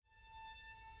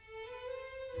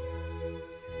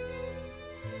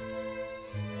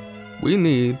We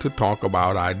need to talk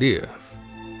about ideas,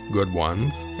 good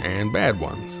ones and bad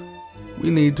ones. We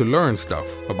need to learn stuff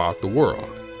about the world.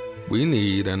 We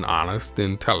need an honest,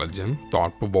 intelligent,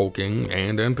 thought-provoking,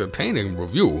 and entertaining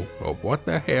review of what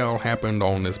the hell happened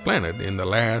on this planet in the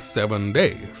last 7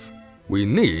 days. We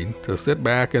need to sit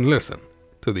back and listen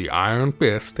to the Iron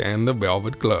Fist and the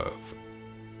Velvet Glove.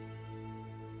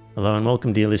 Hello and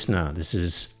welcome, dear listener. This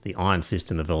is the Iron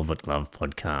Fist and the Velvet Glove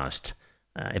podcast.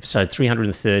 Episode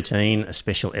 313, a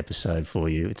special episode for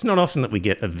you. It's not often that we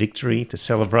get a victory to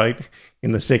celebrate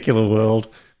in the secular world,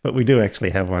 but we do actually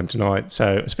have one tonight.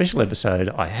 So a special episode.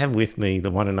 I have with me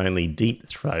the one and only Deep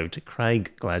Throat,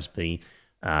 Craig Glasby,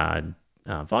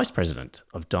 Vice President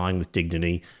of Dying with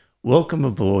Dignity. Welcome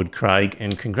aboard, Craig,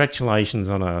 and congratulations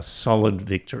on a solid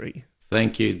victory.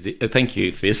 Thank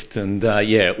you, Fist. And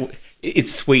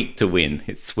it's sweet to win.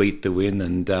 It's sweet to win.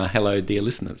 And hello, dear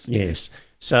listeners. Yes.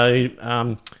 So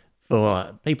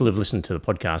for people who've listened to the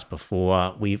podcast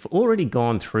before, we've already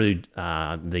gone through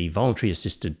the voluntary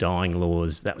assisted dying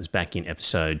laws. That was back in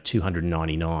episode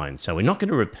 299. So we're not going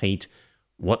to repeat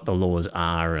what the laws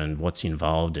are and what's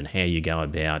involved and how you go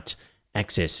about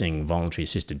accessing voluntary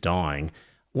assisted dying.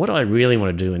 What I really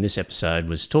want to do in this episode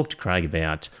was talk to Craig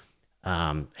about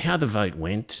how the vote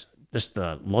went, just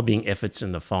the lobbying efforts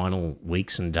in the final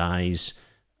weeks and days,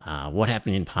 what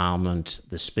happened in Parliament,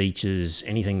 the speeches,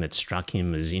 anything that struck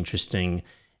him as interesting.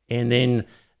 And then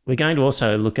we're going to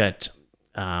also look at,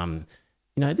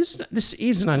 this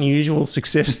is an unusual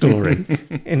success story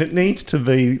and it needs to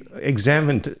be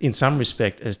examined in some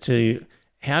respect as to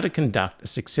how to conduct a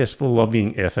successful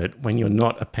lobbying effort when you're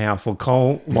not a powerful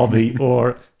coal lobby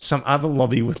or some other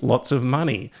lobby with lots of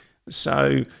money.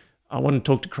 So I want to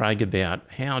talk to Craig about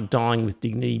how Dying with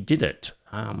Dignity did it.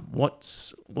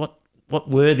 What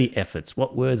were the efforts?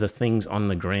 What were the things on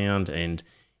the ground? And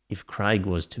if Craig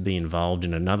was to be involved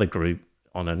in another group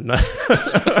on a...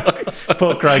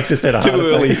 Poor Craig's just had a heart attack.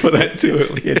 Too early for that, too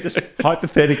early. Yeah, just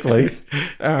hypothetically,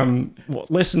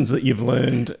 what lessons that you've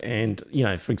learned and,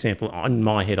 for example, in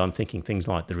my head, I'm thinking things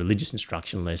like the religious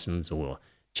instruction lessons or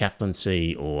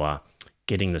chaplaincy or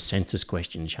getting the census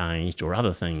question changed or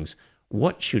other things.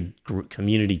 What should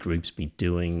community groups be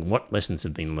doing? What lessons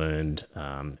have been learned?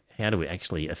 How do we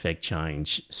actually affect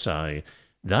change? So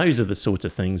those are the sorts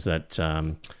of things that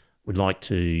we'd like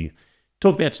to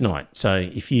talk about tonight. So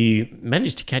if you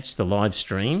manage to catch the live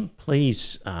stream,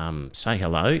 please say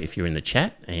hello if you're in the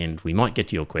chat and we might get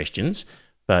to your questions.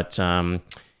 But in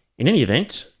any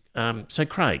event, so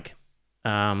Craig,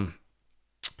 the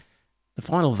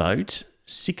final vote,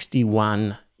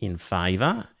 61 in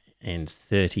favour and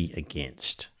 30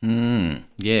 against.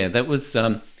 Yeah, that was...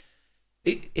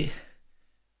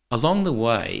 along the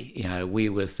way, we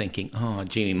were thinking,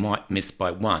 we might miss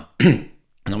by one. And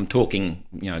I'm talking,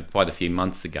 quite a few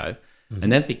months ago. Mm-hmm.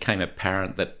 And then it became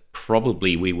apparent that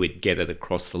probably we would get it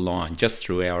across the line just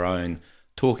through our own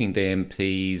talking to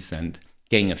MPs and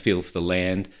getting a feel for the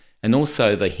land. And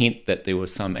also the hint that there were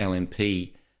some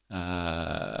LNP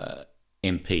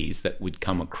MPs that would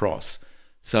come across.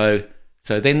 So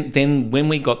then when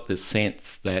we got the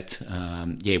sense that,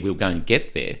 we were going to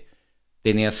get there,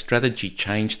 then our strategy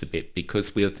changed a bit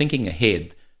because we were thinking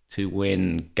ahead to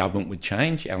when government would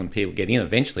change, LNP will get in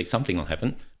eventually, something will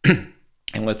happen.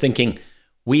 And we're thinking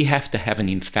we have to have an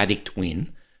emphatic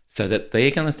win so that they're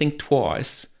going to think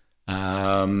twice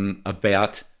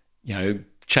about,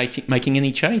 making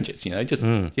any changes,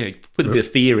 put a bit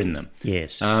of fear in them.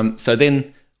 Yes. So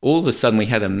then all of a sudden we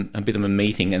had a bit of a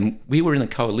meeting and we were in a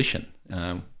coalition.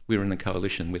 We were in a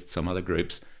coalition with some other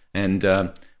groups and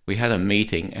we had a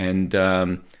meeting and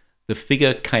the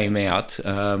figure came out,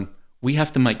 we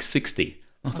have to make 60.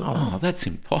 I thought, that's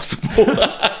impossible.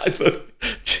 I thought,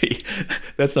 gee,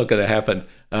 that's not going to happen.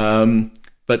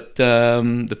 But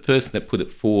the person that put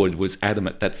it forward was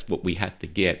adamant that's what we had to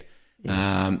get.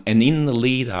 Yeah. And in the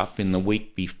lead up, in the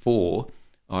week before,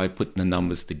 I put the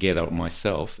numbers together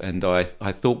myself and I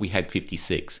thought we had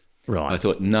 56. Right. I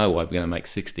thought, no, I'm going to make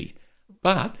 60.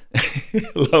 But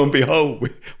lo and behold,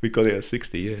 we got our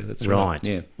 60. Yeah, that's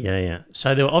right. Yeah.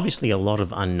 So there were obviously a lot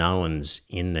of unknowns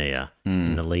in there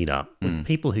in the lead up.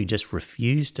 People who just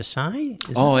refused to say?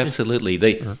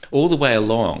 Absolutely. All the way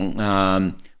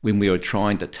along, when we were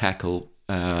trying to tackle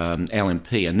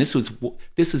LNP, and this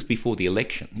was before the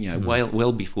election,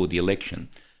 well before the election,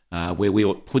 where we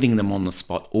were putting them on the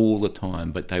spot all the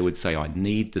time, but they would say, I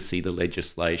need to see the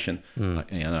legislation,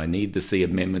 I need to see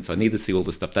amendments, I need to see all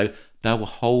this stuff. They were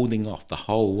holding off the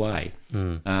whole way.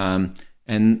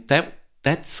 And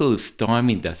that sort of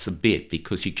stymied us a bit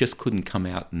because you just couldn't come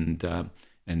out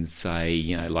and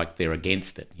say, like they're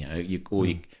against it,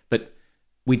 but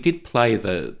we did play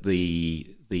the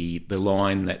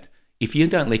line that if you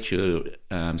don't let your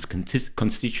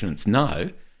constituents know,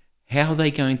 how are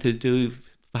they going to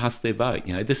cast their vote?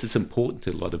 This is important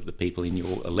to a lot of the people in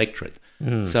your electorate.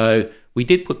 So we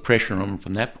did put pressure on them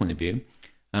from that point of view.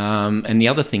 And the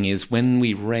other thing is, when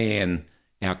we ran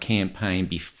our campaign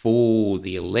before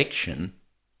the election,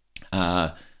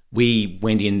 we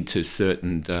went into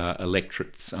certain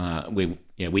electorates.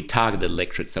 We targeted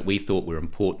electorates that we thought were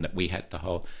important, that we had to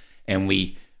hold, and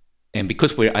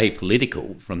because we're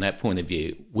apolitical from that point of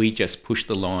view, we just pushed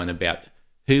the line about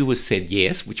who was said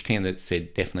yes, which candidates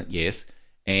said definite yes,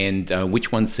 and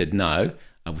which ones said no,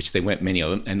 which there weren't many of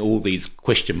them, and all these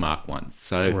question mark ones.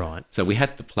 So we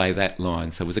had to play that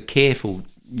line. So it was a careful,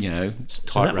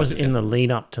 So that was in the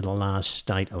lead up to the last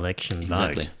state election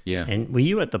vote. Exactly, yeah. And were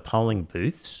you at the polling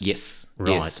booths? Yes.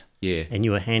 Right. Yes, yeah. And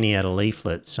you were handing out a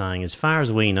leaflet saying, as far as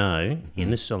we know, in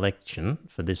this election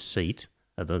for this seat,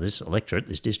 this electorate,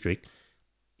 this district,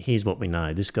 here's what we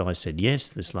know. This guy said yes,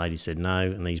 this lady said no,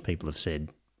 and these people have said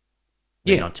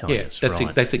they're not telling us.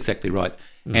 That's exactly right.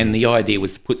 And the idea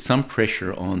was to put some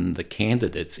pressure on the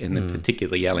candidates, and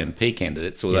particularly LNP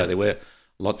candidates, although there were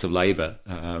lots of Labor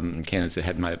candidates that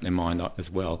had made up their mind up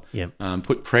as well.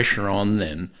 Put pressure on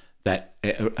them that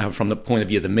from the point of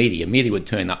view of the media would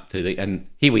turn up and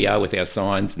here we are with our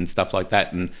signs and stuff like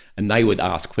that, and they would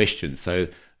ask questions. So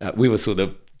we were sort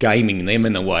of gaming them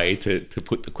in a way to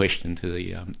put the question to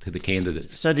the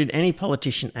candidates. So did any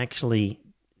politician actually,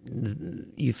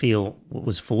 you feel,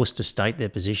 was forced to state their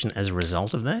position as a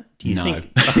result of that? Do you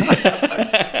think?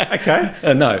 Okay.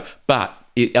 No, but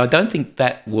I don't think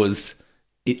that was.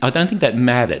 I don't think that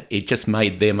mattered. It just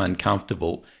made them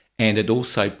uncomfortable, and it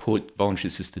also put voluntary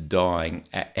assisted dying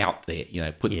out there.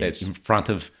 Put that in front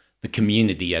of the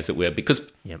community, as it were, because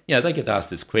they get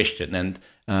asked this question, and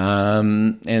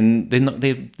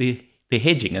they're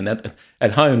hedging, and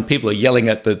at home people are yelling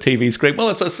at the TV screen. Well,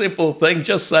 it's a simple thing.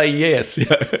 Just say yes.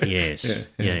 Yes.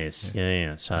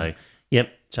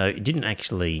 So it didn't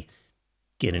actually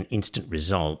get an instant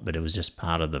result, but it was just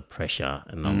part of the pressure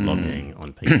and the lobbying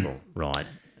on people, right?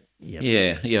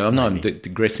 Yeah. I know I'm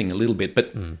digressing a little bit,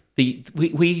 but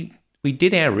we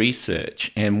did our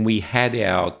research and we had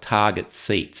our target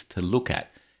seats to look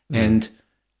at, and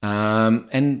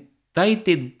they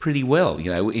did pretty well,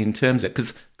 in terms of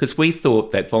because we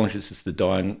thought that voluntary assisted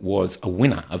dying was a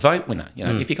winner, a vote winner.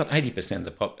 If you got 80%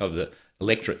 of the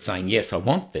electorate saying yes, I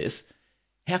want this,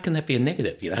 how can that be a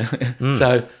negative? We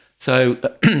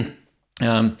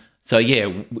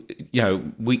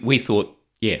thought,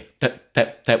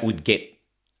 that would get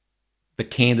the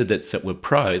candidates that were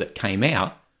pro that came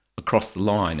out across the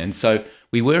line. And so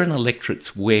we were in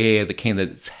electorates where the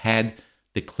candidates had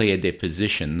declared their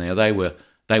position. Now they were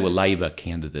Labor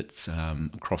candidates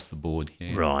across the board.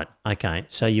 Yeah. Right. Okay.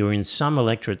 So you were in some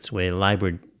electorates where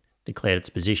Labor had declared its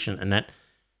position, and that,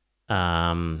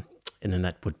 and then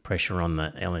that put pressure on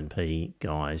the LNP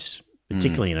guys,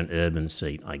 particularly in an urban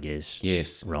seat, I guess.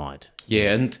 Yes. Right.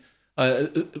 Yeah, and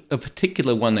a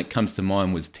particular one that comes to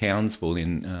mind was Townsville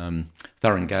in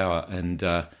Thuringowa, and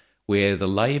where the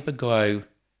Labor guy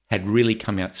had really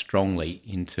come out strongly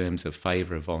in terms of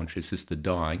favour of voluntary assisted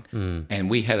dying, and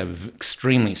we had an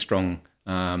extremely strong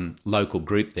local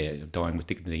group there, Dying with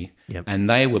Dignity, and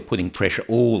they were putting pressure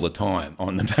all the time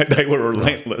on them. They were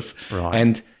relentless.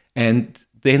 Right. And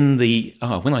then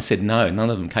when I said no, none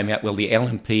of them came out. Well, the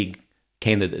LNP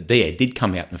candidate there did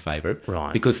come out in favour of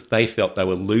it, because they felt they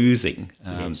were losing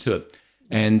to it.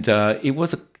 And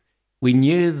we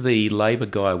knew the Labor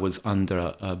guy was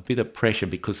under a bit of pressure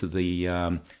because of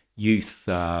the youth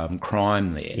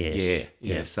crime there. Yes.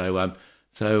 Yeah. So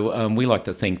we like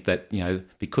to think that,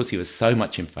 because he was so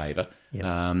much in favour,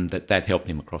 that helped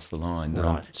him across the line.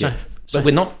 Right. But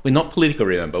we're not political,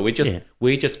 remember.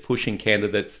 We're just pushing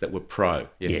candidates that were pro.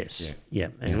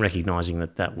 And recognising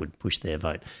that would push their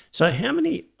vote. So how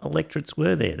many electorates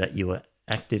were there that you were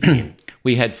active in?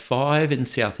 We had 5 in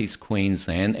southeast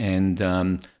Queensland, and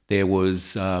there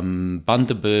was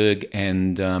Bundaberg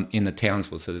and in the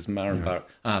Townsville. So there's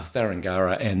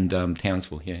Thuringowa and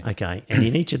Townsville. Yeah. Okay, and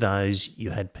in each of those, you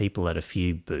had people at a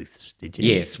few booths, did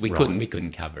you? Yes, we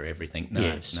couldn't cover everything. No,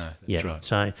 that's right.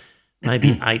 So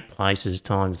maybe 8 places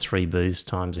times 3 booths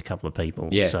times a couple of people.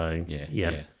 Yeah. So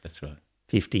that's right.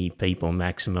 50 people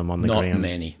maximum on the ground.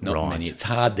 Not many. It's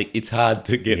hard to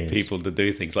get people to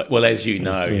do things like, well, as you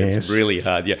know, it's really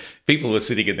hard. Yeah, people are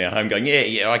sitting in their home going,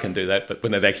 I can do that, but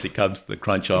when it actually comes to the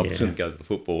crunch, I'll soon go to the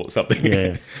football or something.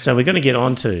 Yeah. So we're going to get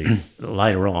on to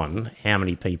later on how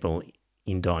many people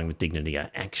in Dying with Dignity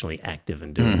are actually active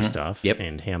and doing stuff,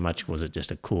 and how much was it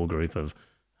just a core group of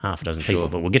half a dozen people.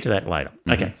 But we'll get to that later.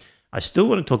 Okay. I still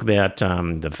want to talk about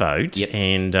the vote. Yes.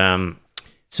 And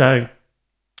so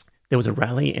there was a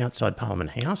rally outside Parliament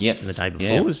House the day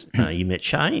before. Yeah. You met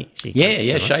Shay.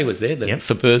 Shay was there. The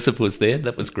Subversive was there.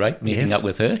 That was great, meeting up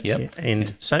with her. Yep. Yeah.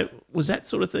 And so was that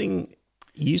sort of thing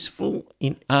useful?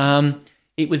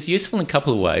 It was useful in a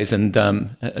couple of ways, and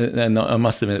I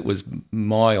must admit it was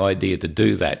my idea to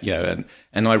do that.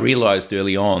 And I realised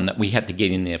early on that we had to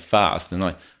get in there fast,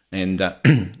 and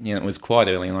it was quite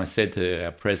early, and I said to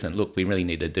our president, "Look, we really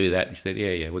need to do that." And she said,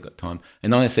 "Yeah, we've got time."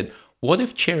 And I said, "What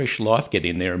if Cherish Life get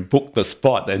in there and book the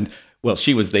spot?" And well,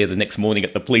 she was there the next morning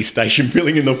at the police station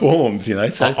filling in the forms,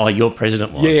 So, your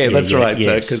president was. Yeah, that's right.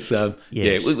 Yes. So,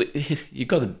 because you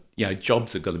got to,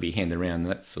 jobs have got to be handed around, and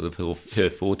that's sort of her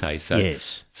forte. So,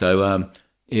 yes. So,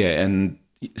 and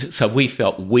so we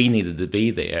felt we needed to be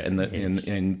there, and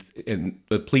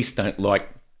the police don't like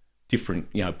different,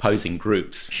 opposing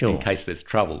groups in case there's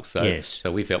trouble. So,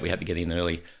 so we felt we had to get in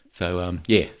early. So,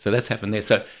 so that's happened there.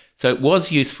 So it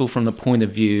was useful from the point of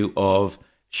view of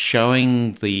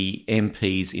showing the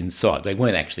MPs inside. They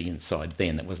weren't actually inside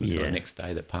then. It wasn't until the next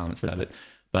day that Parliament started.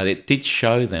 But it did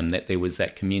show them that there was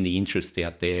that community interest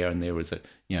out there, and there was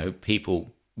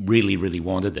people really, really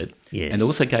wanted it. Yes. And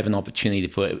also gave an opportunity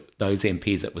for those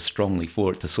MPs that were strongly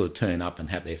for it to sort of turn up and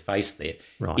have their face there,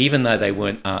 even though they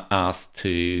weren't asked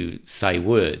to say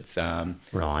words.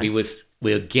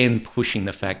 We're again pushing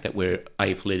the fact that we're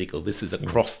apolitical. This is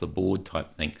across the board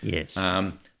type thing. Yes.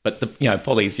 But the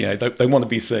pollies, they want to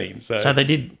be seen. So they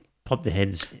did pop their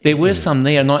heads. There were some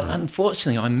there, and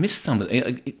unfortunately I missed some of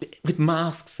it with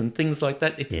masks and things like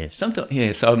that. Yes.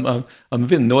 Sometimes, so I'm a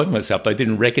bit annoyed with myself. I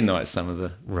didn't recognise some of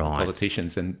the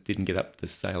politicians and didn't get up to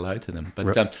say hello to them.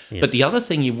 But but the other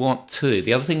thing you want too,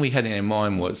 the other thing we had in our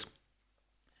mind was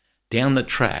down the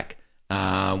track.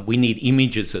 We need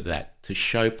images of that to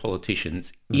show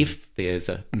politicians if there's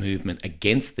a movement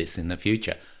against this in the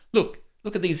future.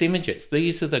 Look at these images.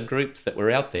 These are the groups that were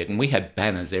out there, and we had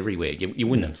banners everywhere. You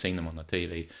wouldn't have seen them on the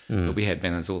TV, but we had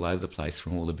banners all over the place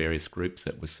from all the various groups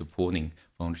that were supporting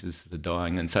volunteers that are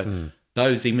dying. And so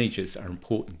those images are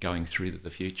important going through to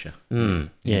the future.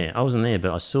 Yeah, I wasn't there,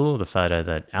 but I saw the photo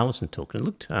that Alison took, and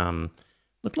it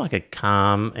looked like a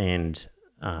calm and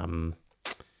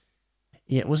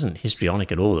it wasn't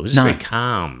histrionic at all. It was just very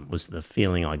calm. Was the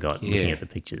feeling I got looking at the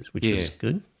pictures, which was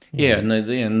good. Yeah,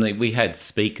 and we had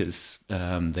speakers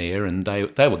there, and they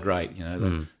were great.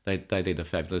 They did a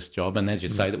fabulous job, and as you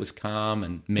say, that was calm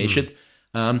and measured.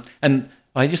 And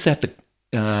I just have to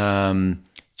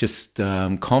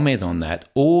comment on that.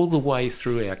 All the way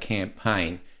through our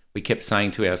campaign, we kept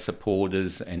saying to our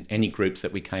supporters and any groups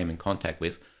that we came in contact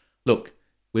with, look,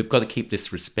 we've got to keep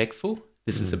this respectful.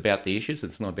 This is about the issues.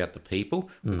 It's not about the people.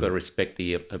 We've got to respect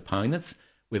the opponents.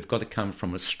 We've got to come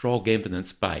from a strong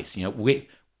evidence base.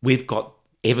 We've got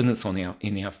evidence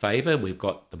in our favour. We've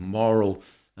got the moral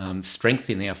strength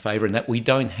in our favour, and that we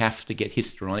don't have to get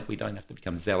histrionic. We don't have to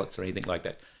become zealots or anything like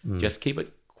that. Just keep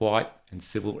it quiet and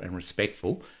civil and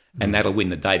respectful, and that'll win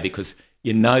the day, because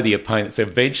the opponents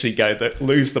eventually go to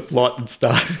lose the plot and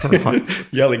start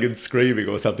yelling and screaming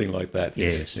or something like that.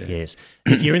 Yes.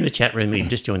 If you're in the chat room, you've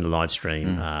just joined the live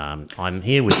stream. I'm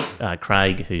here with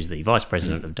Craig, who's the Vice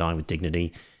President of Dying with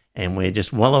Dignity, and we're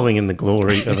just wallowing in the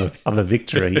glory of a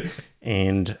victory.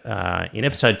 And in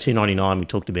episode 299, we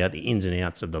talked about the ins and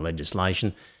outs of the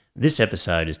legislation. This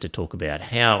episode is to talk about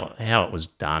how it was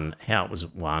done, how it was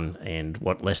won, and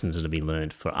what lessons are to be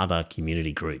learned for other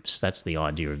community groups. That's the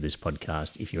idea of this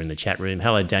podcast. If you're in the chat room,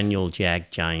 hello, Daniel, Jack,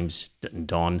 James,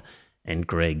 Don, and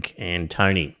Greg, and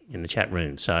Tony in the chat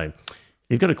room. So if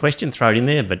you've got a question, throw it in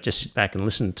there, but just sit back and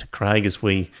listen to Craig as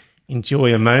we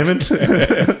enjoy a moment.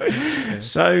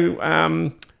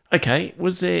 So, okay,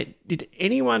 did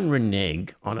anyone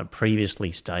renege on a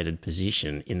previously stated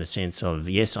position in the sense of,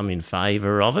 yes, I'm in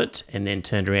favour of it, and then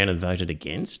turned around and voted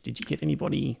against? Did you get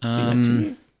anybody do that to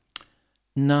you?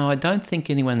 No, I don't think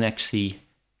anyone actually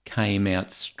came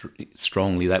out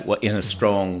strongly in a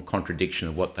strong contradiction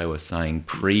of what they were saying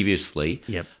previously.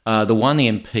 Yep. The one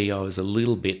MP, I was a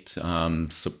little bit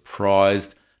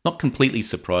surprised. Not completely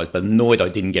surprised, but annoyed I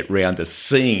didn't get round to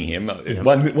seeing him. Yep.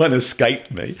 One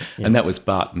escaped me, and that was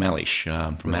Bart Malish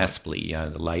from Aspley,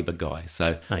 the Labor guy.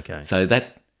 So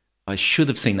that I should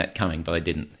have seen that coming, but I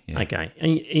didn't. Yeah. Okay.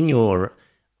 In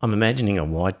I'm imagining a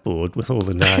whiteboard with all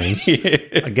the names.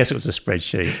 I guess it was a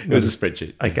spreadsheet. It was a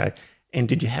spreadsheet. Okay. Yeah. And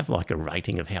did you have like a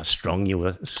rating of how strong you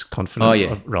were confident? Oh,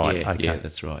 yeah. Right. Yeah, okay. yeah,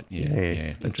 that's right.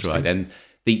 Yeah, that's right. And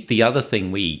the other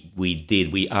thing we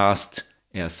did, we asked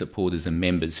our supporters and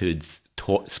members who'd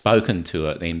spoken to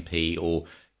an MP or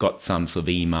got some sort of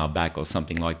email back or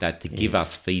something like that to give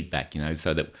us feedback,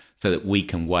 so that we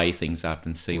can weigh things up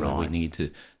and see where we need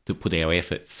to put our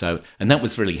efforts. So, and that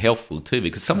was really helpful too,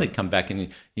 because some of them come back and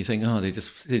you think, oh, they're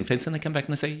just sitting fence, and they come back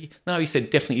and they say, no, he's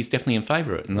definitely in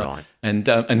favour of it.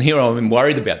 And here I'm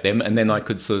worried about them, and then I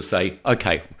could sort of say,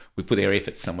 okay, we put our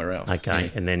efforts somewhere else.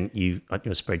 Okay, and then you, on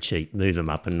your spreadsheet, move them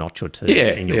up a notch or two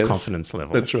in your confidence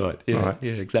level. That's right. Yeah,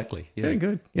 yeah, exactly. Yeah. Very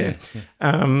good. Yeah.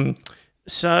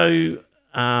 So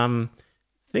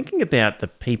thinking about the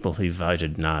people who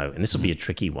voted no, and this will be a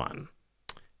tricky one,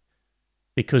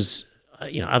 because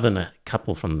other than a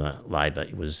couple from the Labor,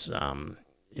 it was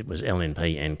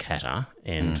LNP and Qatar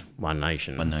and One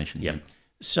Nation. One Nation. Yeah.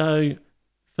 So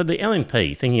for the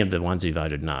LNP, thinking of the ones who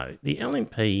voted no, the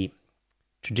LNP,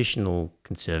 traditional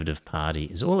Conservative Party,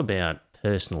 is all about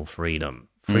personal freedom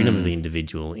of the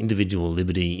individual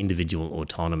liberty, individual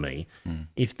autonomy.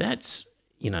 If that's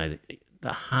the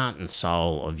heart and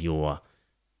soul of your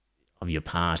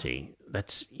party,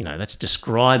 that's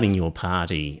describing your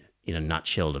party in a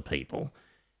nutshell to people,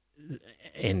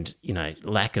 and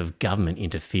lack of government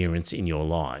interference in your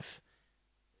life.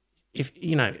 If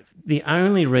the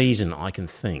only reason I can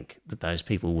think that those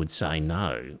people would say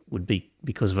no would be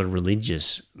because of a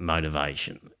religious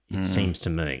motivation, it seems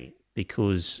to me,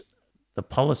 because the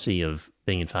policy of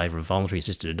being in favour of voluntary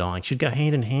assisted dying should go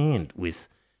hand in hand with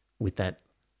that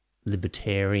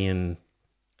libertarian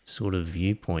sort of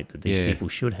viewpoint that these people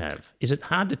should have. Is it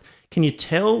hard to? Can you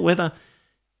tell whether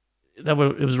it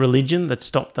was religion that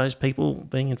stopped those people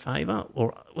being in favour,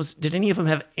 or did any of them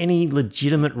have any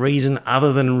legitimate reason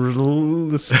other than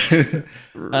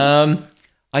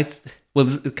well,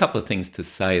 there's a couple of things to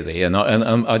say there, and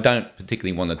I don't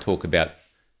particularly want to talk about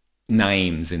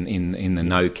names in the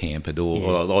no camp at all,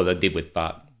 or I did with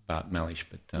Bart Malish,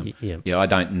 but I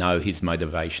don't know his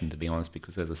motivation, to be honest,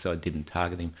 because as I said, I didn't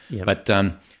target him. But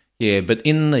but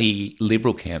in the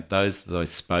Liberal camp, those that I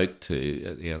spoke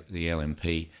to, the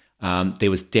LNP, there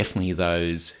was definitely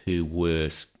those who were,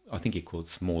 I think you called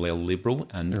small L Liberal,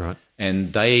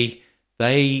 and they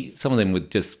some of them were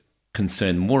just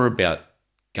concerned more about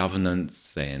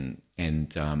governance and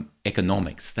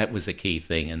economics. That was the key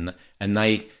thing, and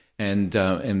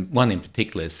one in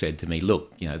particular said to me,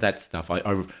 look, that stuff,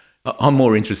 I'm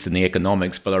more interested in the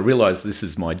economics, but I realise this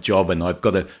is my job and I've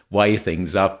got to weigh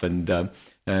things up, and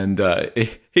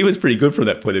he was pretty good from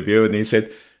that point of view, and he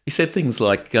said things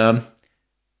like,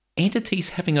 entities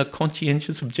having a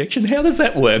conscientious objection, how does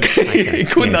that work? He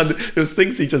couldn't there was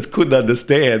things he just couldn't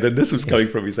understand, and this was coming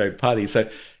from his own party. So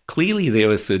clearly there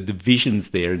were divisions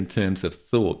there in terms of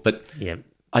thought. But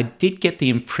I did get the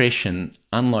impression,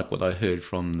 unlike what I heard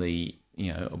from the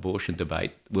abortion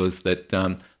debate, was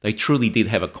that they truly did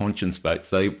have a conscience vote.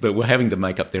 So they were having to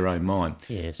make up their own mind.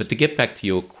 Yes. But to get back to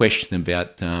your question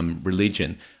about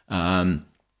religion,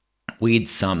 we had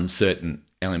some certain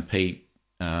LNP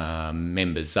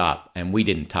members up, and we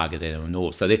didn't target them at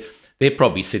all. So they're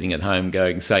probably sitting at home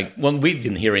saying, well, we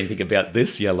didn't hear anything about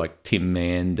this, like Tim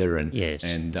Mander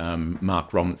and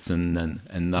Mark Robinson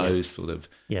and those sort of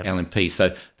LNP.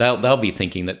 So they'll be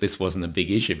thinking that this wasn't a big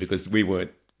issue because we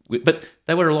weren't. But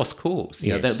they were a lost cause.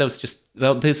 That was just,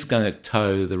 they're just going to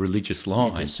toe the religious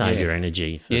line. Just save your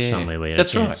energy for somewhere where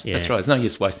that's right. That's right. It's no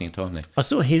use wasting your time there. I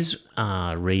saw his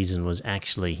reason was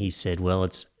actually, he said, well,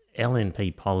 it's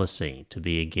LNP policy to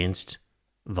be against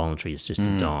voluntary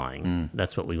assisted dying.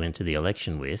 That's what we went to the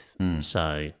election with.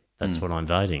 So that's what I'm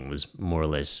voting, was more or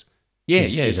less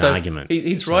his so argument.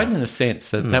 He's right in the sense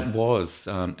that that was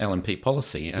LNP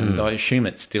policy, and I assume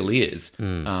it still is.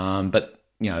 But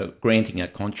granting a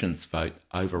conscience vote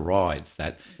overrides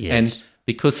that. Yes. And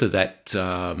because of that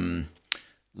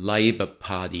Labor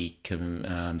Party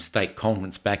state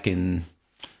conference back in,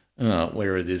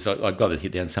 where it is, I got it here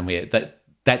down somewhere,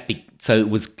 so it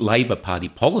was Labor Party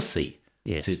policy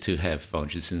to have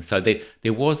voluntary assistance. So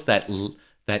there was that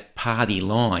party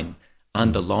line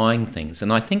underlying things.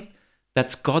 And I think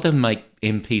that's got to make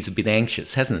MPs a bit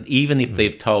anxious, hasn't it? Even if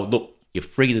they're told, look, you're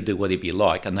free to do whatever you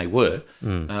like, and they were,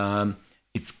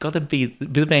 it's got to be a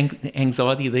bit of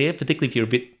anxiety there, particularly if you're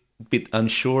a bit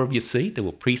unsure of your seat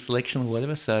or pre-selection or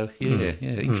whatever. So,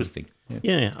 interesting.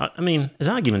 Yeah, I mean, as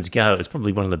arguments go, it's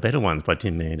probably one of the better ones by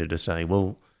Tim Mander to say,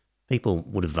 well, people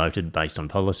would have voted based on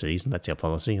policies, and that's our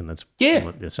policy, and that's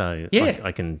so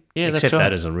I can accept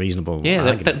that as a reasonable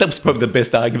argument. That was probably the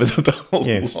best argument of the whole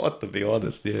lot, to be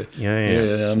honest. I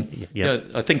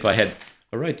think I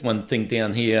wrote one thing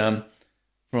down here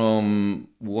from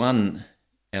one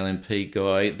LNP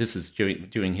guy. This is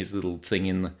during his little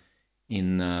thing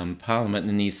in Parliament,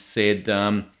 and he said,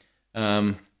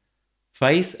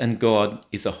 "Faith and God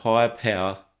is a higher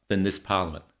power than this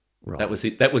Parliament." Right. That was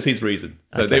it. That was his reason.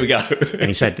 So Okay. there we go. And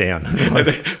he sat down.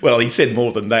 Well, he said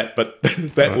more than that, but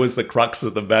that was the crux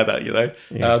of the matter,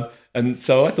 Yeah. And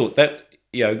so I thought that,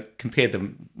 compared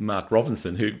to Mark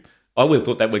Robinson, who I would have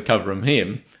thought that would come from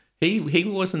him, he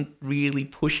wasn't really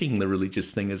pushing the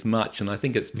religious thing as much, and I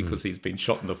think it's because he's been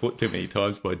shot in the foot too many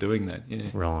times by doing that. Yeah.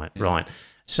 Right.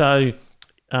 So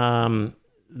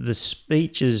the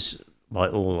speeches, by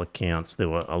all accounts, there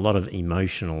were a lot of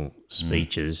emotional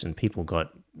speeches, and people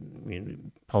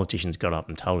politicians got up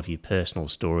and told a few personal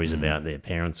stories about their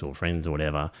parents or friends or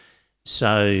whatever.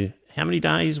 So how many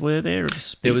days were there of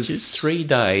speeches? There was 3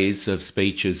 days of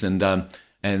speeches, and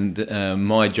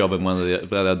my job in one of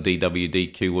the other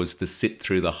DWDQ was to sit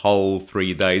through the whole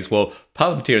 3 days while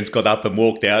parliamentarians got up and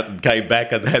walked out and came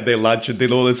back and had their lunch and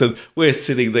did all this, and we're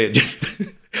sitting there just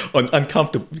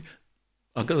uncomfortable.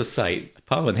 I've got to say,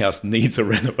 Parliament House needs a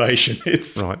renovation.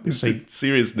 It's a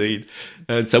serious need.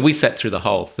 And so we sat through the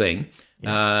whole thing,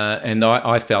 and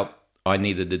I felt I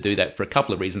needed to do that for a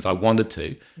couple of reasons. I wanted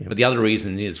to, but the other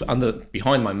reason is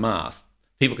behind my mask,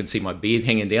 people can see my beard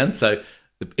hanging down, so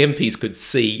the MPs could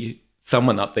see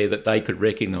someone up there that they could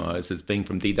recognise as being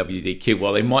from DWDQ,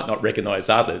 while they might not recognise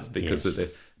others because of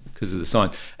the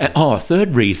sign. And a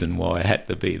third reason why I had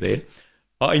to be there,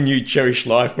 I knew Cherish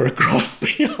Life were across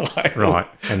the aisle. Right,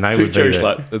 and they would be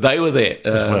there. They were there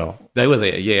as well. They were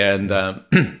there, yeah, and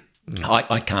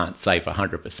I can't say for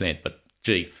 100%, but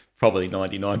gee, probably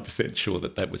 99% sure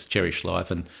that was Cherish Life,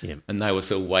 and they were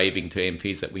still waving to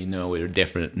MPs that we know were a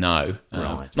definite no.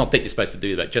 Right. Not that you're supposed to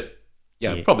do that, just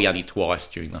probably only twice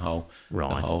during the whole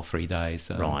 3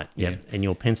 days. Right. Yeah. And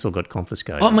your pencil got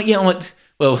confiscated.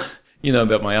 Well, you know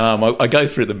about my arm. I go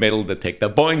through the metal detector,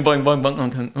 boing, boing, boing, boing. I'm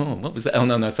going, oh, what was that? Oh,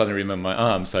 no, I suddenly remember my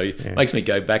arm. So it makes me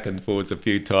go back and forwards a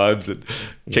few times and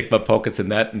check my pockets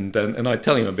and that. And I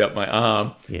tell him about my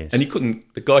arm. Yes. And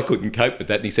the guy couldn't cope with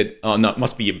that. And he said, oh, no, it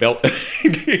must be your belt.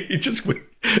 He just went.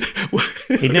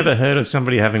 He'd never heard of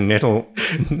somebody having metal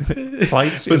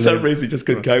plates. For some reason, he just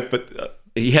couldn't cope. But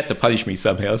he had to punish me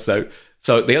somehow. So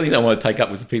the only thing I wanted to take up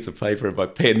was a piece of paper and my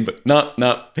pen, but no,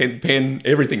 pen,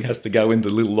 everything has to go in the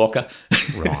little locker.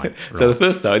 Right. So the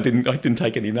first day I didn't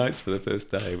take any notes for the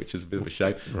first day, which was a bit of a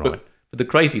shame. Right. But the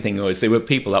crazy thing was there were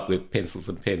people up with pencils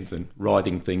and pens and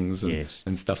writing things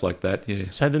and stuff like that. Yeah.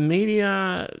 So the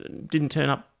media didn't turn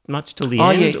up much till the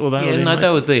end? Or they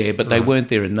were there, but they weren't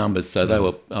there in numbers. So they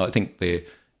were, I think they're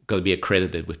got to be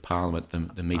accredited with Parliament,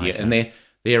 the media. Okay. And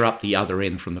they're up the other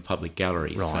end from the public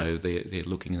gallery, so they're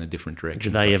looking in a different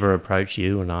direction. Did they ever approach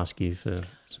you and ask you for?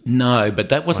 No, but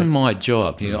that wasn't my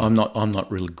job. I'm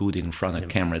not really good in front of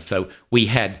cameras. So we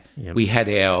had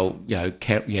our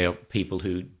people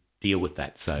who deal with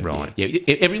that. So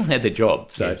everyone had their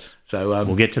job. So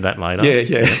we'll get to that later.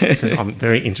 Yeah. Because I'm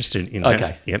very interested in that.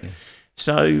 Okay. Yep.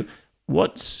 So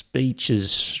what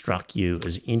speeches struck you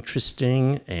as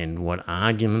interesting, and what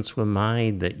arguments were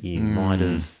made that you might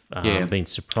have been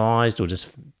surprised or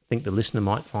just think the listener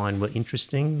might find were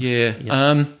interesting?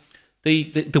 Yeah.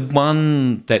 The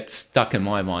one that stuck in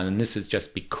my mind, and this is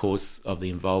just because of the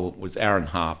involvement, was Aaron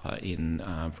Harper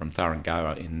from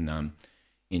Thuringowa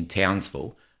in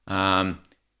Townsville.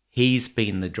 He's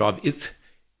been the driver.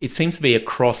 It seems to be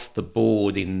across the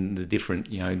board in the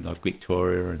different, like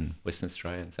Victoria and Western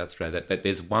Australia and South Australia, that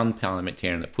there's one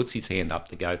parliamentarian that puts his hand up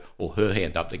to go, or her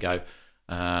hand up to go,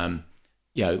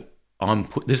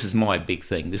 this is my big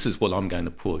thing. This is what I'm going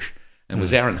to push. And it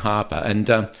was Aaron Harper. And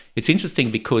it's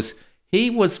interesting because he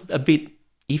was a bit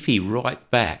iffy right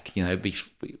back,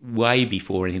 way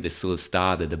before any of this sort of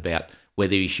started about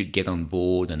whether he should get on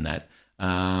board and that.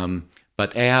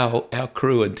 But our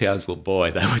crew in Townsville, boy,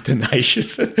 they were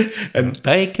tenacious, and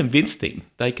they convinced him.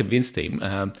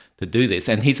 To do this,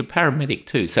 and he's a paramedic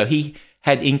too, so he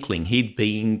had inkling. He'd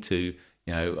been to,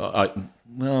 I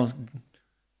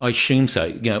assume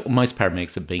so. Most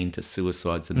paramedics have been to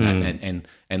suicides and that,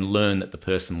 and learned that the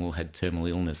person had terminal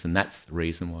illness, and that's the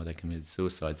reason why they committed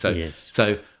suicide.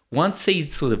 So once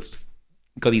he'd sort of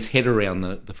got his head around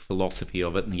the philosophy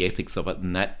of it and the ethics of it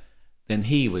and that, then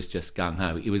he was just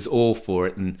gung-ho. He was all for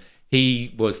it, and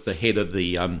he was the head of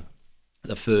the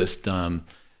first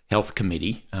health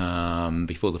committee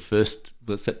before the first,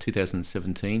 was that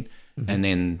 2017? And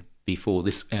then before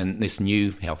this, and this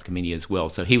new health committee as well.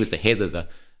 So he was the head of the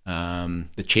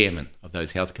chairman of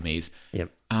those health committees.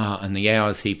 Yep. And the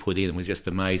hours he put in was just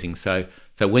amazing. So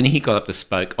when he got up to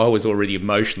spoke, I was already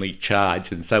emotionally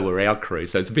charged, and so were our crew.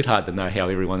 So it's a bit hard to know how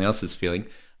everyone else is feeling.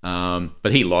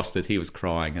 But he lost it. He was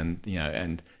crying,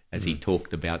 and as he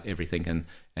talked about everything, and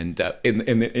in the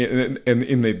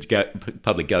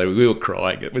public gallery, we were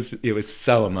crying. It was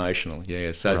so emotional.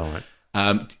 Yeah. So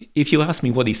If you ask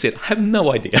me what he said, I have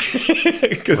no idea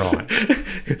because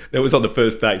that was on the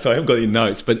first date, so I haven't got any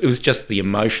notes. But it was just the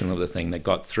emotion of the thing that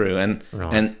got through,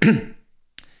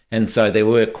 and so there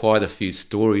were quite a few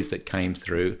stories that came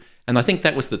through, and I think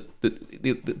that was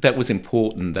that was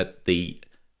important that the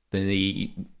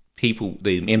people,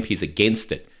 the MPs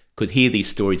against it, could hear these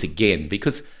stories again,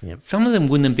 because some of them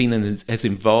wouldn't have been as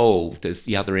involved as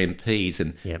the other MPs,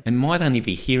 and might only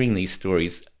be hearing these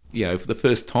stories, for the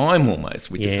first time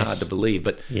almost, which is hard to believe.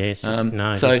 But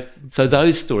so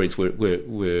those stories were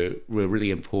really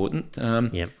important.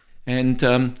 And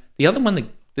the other one,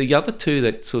 the other two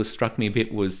that sort of struck me a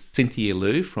bit was Cynthia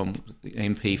Liu, from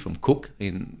MP from Cook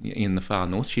in the far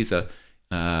north. She's a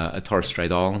Torres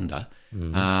Strait Islander,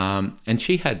 and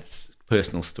she had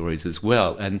personal stories as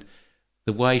well. And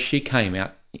the way she came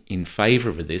out in favour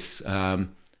of this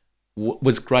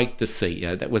was great to see.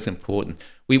 That was important.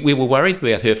 We were worried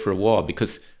about her for a while,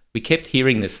 because we kept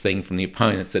hearing this thing from the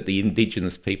opponents that the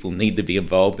Indigenous people need to be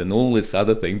involved and all this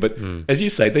other thing. But as you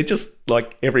say, they're just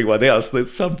like everyone else.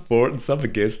 There's some for it and some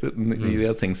against it and the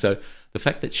other thing. So the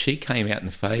fact that she came out in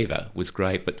favour was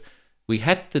great. But we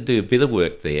had to do a bit of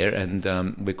work there, and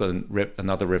we've got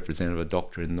another representative, a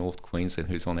doctor in North Queensland,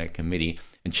 who's on our committee,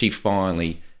 and she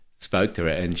finally spoke to her,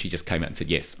 and she just came out and said,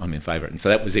 yes, I'm in favour. And so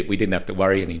that was it. We didn't have to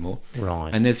worry anymore.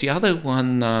 Right. And there's the other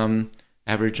one,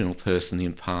 Aboriginal person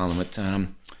in Parliament,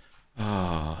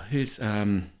 who's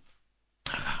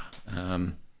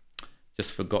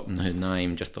just forgotten her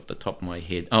name just off the top of my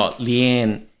head.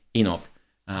 Leanne Enoch.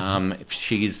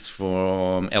 She's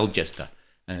from Algester.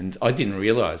 And I didn't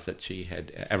realise that she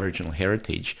had Aboriginal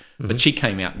heritage, but she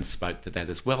came out and spoke to that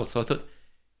as well. So I thought,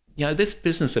 this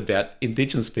business about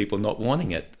Indigenous people not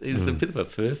wanting it is a bit of a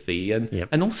furphy.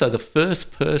 And also the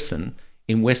first person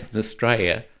in Western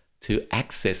Australia to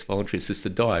access voluntary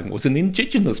assisted dying was an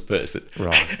Indigenous person.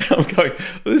 Right. I'm going,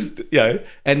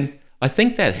 and I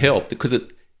think that helped, because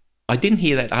I didn't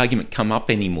hear that argument come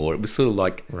up anymore. It was sort of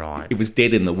like it was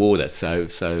dead in the water. So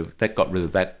that got rid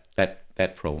of that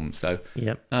problem. So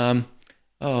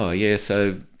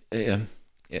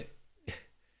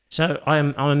So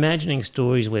I'm imagining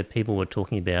stories where people were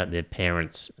talking about their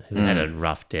parents who had a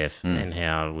rough death and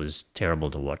how it was terrible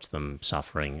to watch them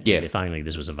suffering. Yeah. And if only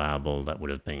this was available, that would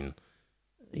have been,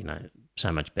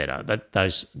 so much better.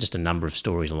 Those just a number of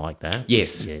stories like that.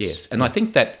 Yes. And I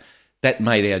think that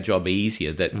made our job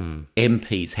easier, that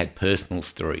MPs had personal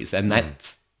stories, and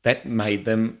that made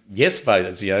them yes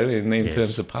voters, in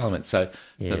terms of Parliament. So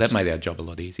that made our job a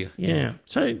lot easier. Yeah.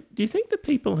 So do you think the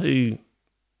people who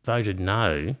voted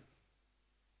no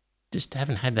just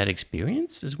haven't had that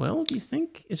experience as well, do you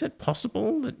think? Is it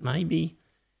possible that maybe...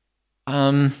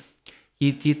 I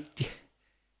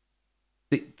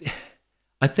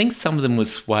think some of them were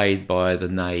swayed by the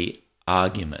nay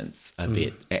arguments a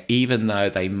bit, even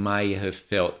though they may have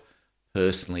felt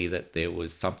personally that there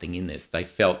was something in this. They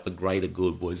felt the greater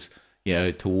good was,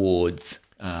 towards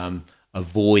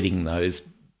avoiding those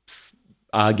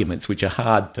arguments, which are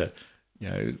hard to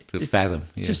fathom.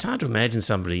 It's just hard to imagine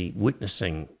somebody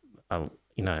witnessing a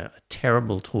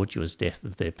terrible, tortuous death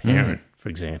of their parent, for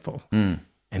example, and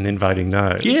then voting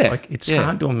no. Yeah, it's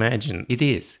hard to imagine. It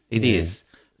is. It is.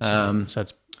 So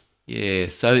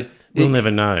it's So we'll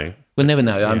never know. We'll never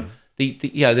know.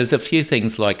 There's a few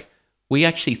things like, we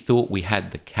actually thought we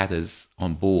had the Katters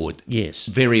on board. Yes.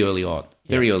 Very early on.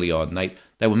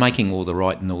 They were making all the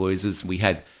right noises. We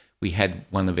had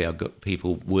one of our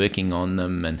people working on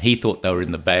them, and he thought they were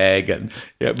in the bag. And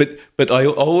but I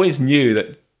always knew that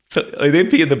an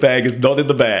MP in the bag is not in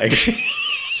the bag.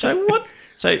 So what?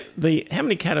 So how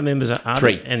many Katter members are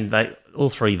 3? And they all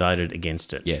 3 voted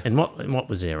against it. Yeah. And what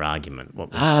was their argument?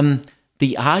 What was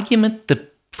the argument? The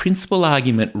principal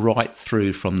argument right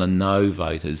through from the no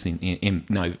voters,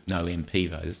 no MP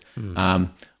voters,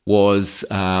 was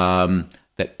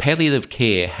that palliative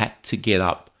care had to get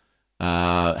up,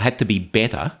 had to be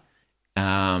better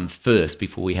first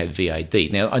before we had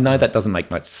VAD. Now, I know that doesn't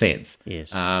make much sense.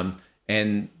 Yes.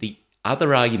 And the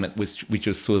other argument, which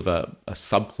was sort of a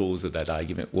subclause of that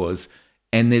argument, was,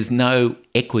 and there's no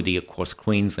equity across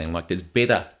Queensland. Like, there's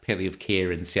better palliative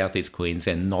care in southeast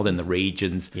Queensland, not in the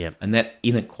regions. Yep. And that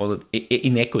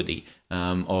inequity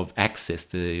of access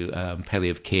to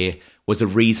palliative care was a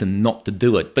reason not to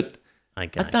do it. But I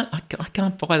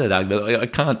can't buy that argument. I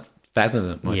can't fathom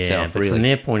it myself. Yeah, but really. From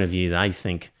their point of view, they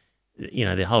think,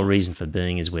 the whole reason for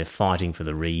being is we're fighting for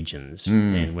the regions,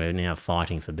 and we're now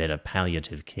fighting for better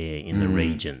palliative care in the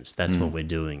regions. That's what we're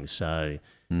doing. So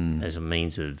as a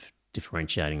means of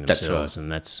differentiating themselves, right. and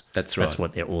that's right.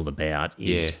 what they're all about.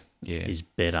 Is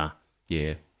better.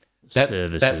 Yeah.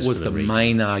 services. That was for the region.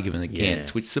 main argument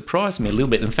against, which surprised me a little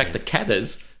bit. In fact, the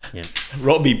Catters, Yeah.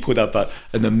 Robbie put up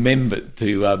an amendment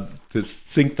to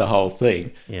sync the whole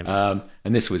thing. Yeah.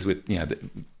 And this was with,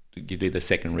 you do the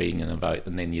second reading and a vote,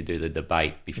 and then you do the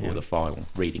debate before the final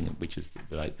reading, which is the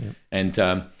debate. Yeah.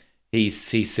 And he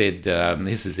said,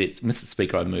 this is it, Mr.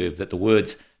 Speaker, I move that the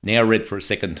words now read for a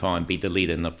second time be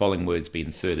deleted and the following words be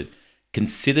inserted.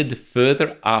 Considered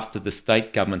further after the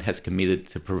state government has committed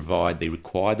to provide the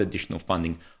required additional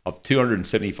funding of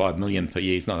 $275 million per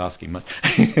year, he's not asking much,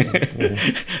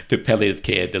 to palliative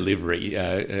care delivery.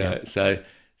 So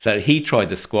he tried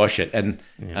to squash it, and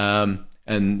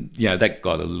that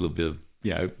got a little bit of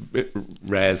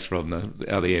razz from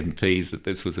the other MPs that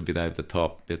this was a bit over the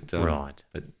top. But, Right.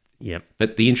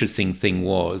 But the interesting thing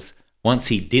was, once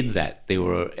he did that, there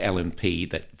were LNP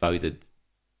that voted,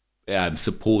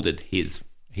 supported his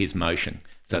motion.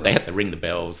 So they had to ring the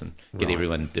bells and get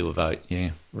everyone to do a vote.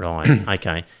 Yeah. Right.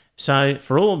 Okay. So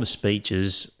for all of the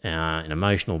speeches and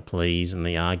emotional pleas and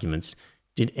the arguments,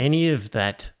 did any of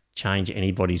that change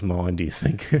anybody's mind, do you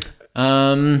think?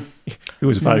 Who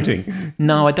was voting?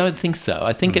 No, I don't think so.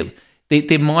 I think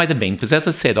there might have been, because as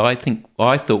I said, I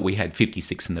thought we had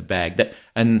 56 in the bag.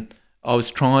 And I was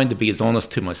trying to be as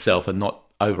honest to myself and not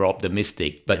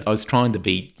over-optimistic, but I was trying to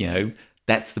be,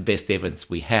 that's the best evidence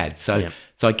we had. So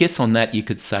I guess on that you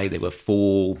could say there were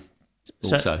 4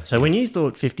 also. So when you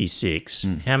thought 56,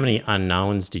 how many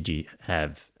unknowns did you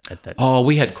have at that? Oh,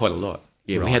 we had quite a lot.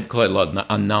 Yeah, Right. we had quite a lot of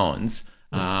unknowns,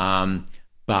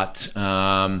 but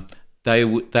they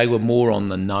were more on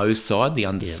the no side, the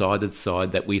undecided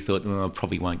side, that we thought,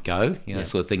 probably won't go,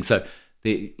 sort of thing. So,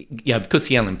 because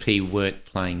the LNP weren't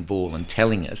playing ball and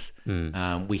telling us,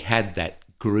 we had that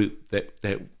group that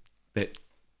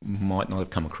might not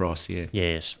have come across,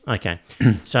 Yes. Okay.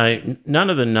 So none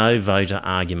of the no voter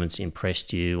arguments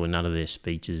impressed you, or none of their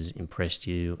speeches impressed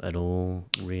you at all,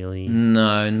 really?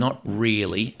 No, not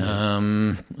really.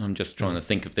 I'm just trying to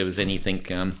think if there was anything.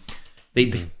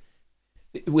 The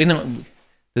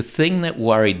thing that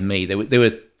worried me, there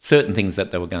were certain things that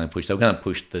they were going to push. They were going to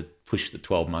push the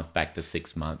 12-month back to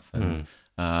 6 months, and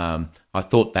I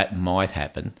thought that might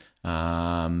happen,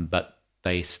 but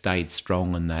they stayed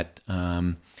strong on that.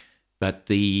 But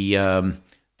the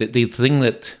thing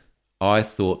that I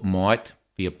thought might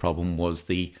be a problem was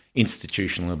the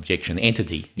institutional objection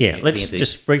entity. Yeah, let's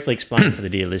just briefly explain for the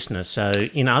dear listener. So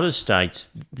in other states,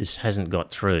 this hasn't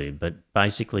got through, but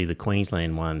basically the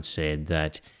Queensland one said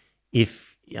that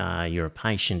if you're a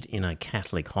patient in a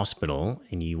Catholic hospital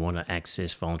and you want to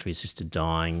access voluntary assisted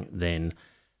dying, then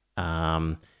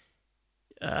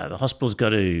the hospital's got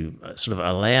to sort of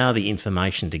allow the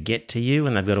information to get to you,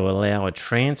 and they've got to allow a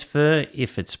transfer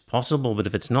if it's possible. But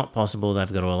if it's not possible,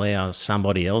 they've got to allow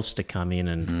somebody else to come in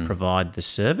and provide the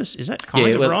service. Is that kind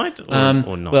of right,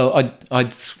 or not? Well,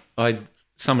 I'd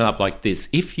sum it up like this: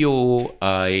 if you're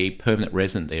a permanent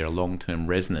resident there, a long-term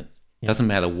resident, doesn't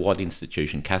matter what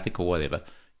institution, Catholic or whatever,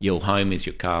 your home is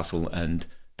your castle, and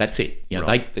that's it.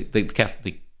 The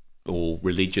Catholic or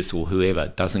religious or whoever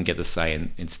doesn't get a say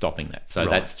in stopping that. So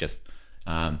that's just,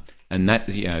 and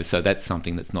that, so that's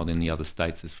something that's not in the other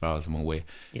states as far as I'm aware.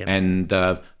 Yep. And,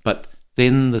 but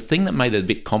then the thing that made it a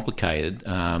bit complicated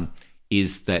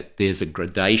is that there's a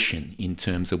gradation in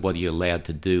terms of what you're allowed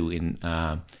to do in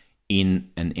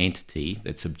an entity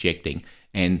that's objecting,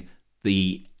 and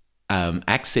the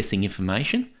accessing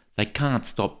information, they can't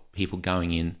stop people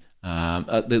going in.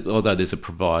 Although there's a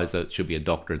proviso, it should be a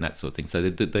doctor and that sort of thing. So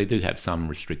they do have some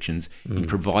restrictions in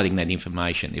providing that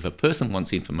information. If a person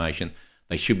wants information,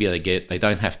 they should be able to get it. They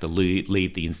don't have to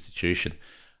leave the institution.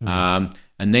 And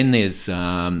then there's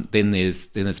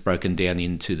it's broken down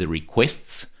into the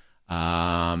requests,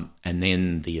 and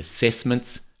then the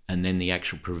assessments, and then the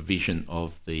actual provision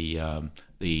of the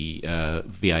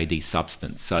VAD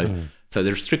substance. So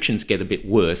the restrictions get a bit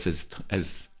worse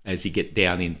as you get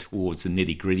down in towards the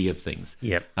nitty-gritty of things.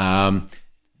 Yep.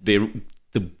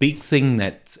 The big thing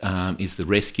that is the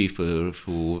rescue for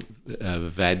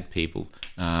VAD people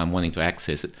wanting to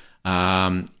access it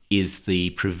is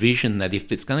the provision that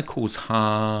if it's going to cause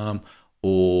harm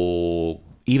or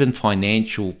even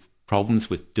financial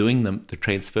problems with doing the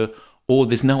transfer, or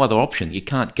there's no other option, you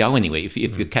can't go anywhere. If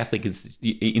your Catholic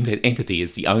entity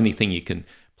is the only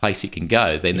place you can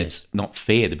go, then it's not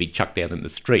fair to be chucked out in the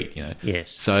street, Yes.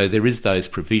 So there is those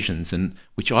provisions, and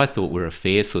which I thought were a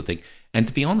fair sort of thing. And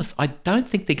to be honest, I don't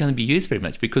think they're going to be used very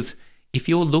much, because if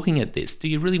you're looking at this, do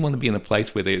you really want to be in a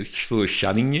place where they're sort of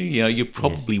shunning you? You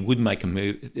probably would make a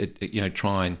move,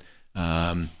 try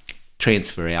and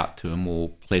transfer out to a more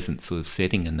pleasant sort of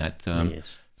setting and that.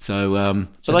 Yes. So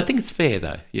I think it's fair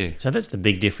though. Yeah. So that's the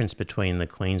big difference between the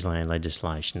Queensland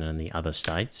legislation and the other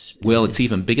states. Well, it's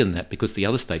even bigger than that because the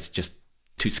other states just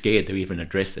too scared to even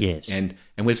address it. Yes. And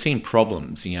we've seen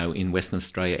problems, in Western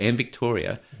Australia and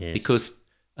Victoria because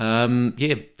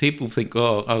people think,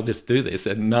 oh, I'll just do this,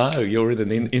 and no, you're in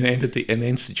an entity, an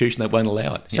institution that won't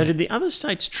allow it. So did the other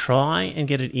states try and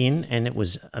get it in, and it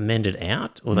was amended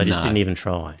out, or they just didn't even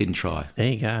try? Didn't try. There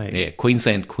you go. Yeah,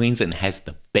 Queensland has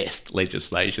the best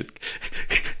legislation.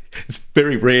 It's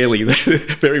very rare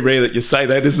that you say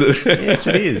that, isn't it? Yes,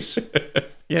 it is.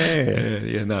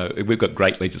 Yeah. No, we've got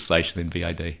great legislation in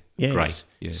VAD. Yes. Great.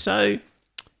 Yeah. So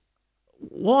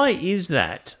why is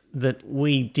that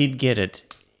we did get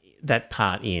that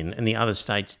part in and the other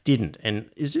states didn't? And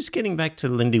is this getting back to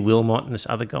Lindy Wilmot and this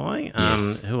other guy?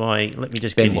 Yes.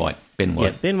 Ben White.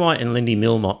 Yeah, Ben White and Lindy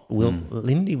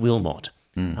Wilmot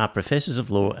are professors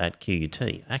of law at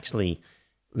QUT. Actually,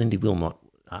 Lindy Wilmot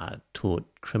taught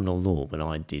criminal law when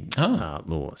I did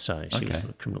law, so she was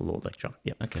a criminal law lecturer.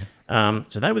 Yep. Okay.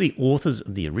 So they were the authors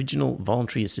of the original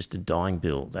voluntary assisted dying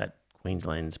bill that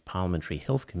Queensland's Parliamentary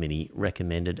Health Committee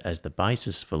recommended as the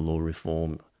basis for law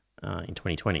reform in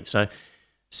 2020.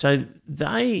 So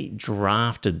they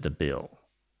drafted the bill.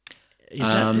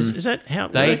 Is that how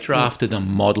it they worked? drafted a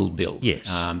model bill?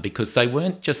 Yes. Because they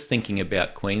weren't just thinking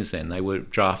about Queensland; they were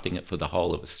drafting it for the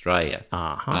whole of Australia.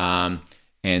 Uh-huh.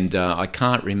 And I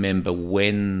can't remember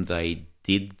when they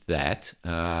did that,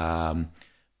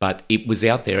 but it was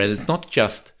out there, and it's not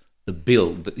just the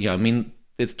bill.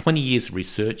 There's 20 years of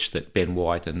research that Ben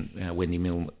White and Wendy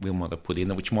Wilmot have put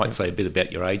in, which might say a bit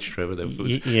about your age, Trevor. That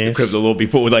was yes. criminal law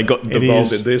before they got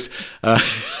involved in this.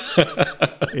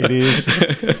 It is.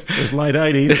 It was late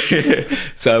 80s.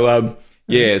 So,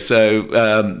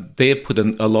 they've put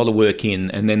a lot of work in,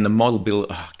 and then the model bill,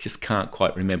 I just can't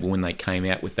quite remember when they came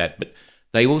out with that, but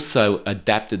they also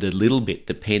adapted a little bit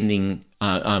depending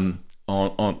on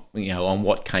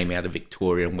what came out of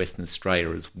Victoria and Western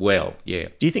Australia as well. Yeah.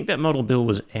 Do you think that model bill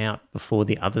was out before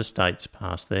the other states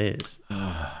passed theirs?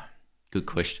 Good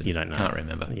question. You don't know. Can't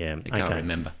remember. Yeah, I can't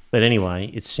remember. But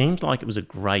anyway, it seems like it was a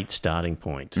great starting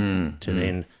point to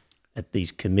then at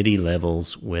these committee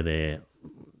levels where they're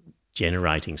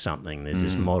generating something. There's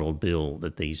this model bill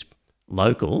that these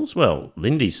locals, well,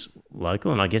 Lindy's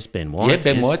local, and I guess Ben White. Yeah,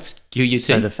 Ben White's QUT.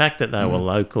 So the fact that they were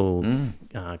local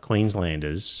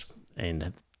Queenslanders and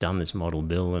have done this model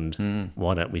bill, and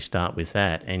why don't we start with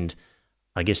that? And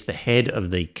I guess the head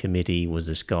of the committee was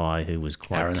this guy who was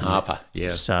quite Aaron Harper. Yeah.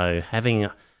 So having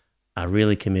a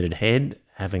really committed head,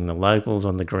 having the locals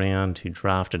on the ground who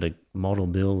drafted a model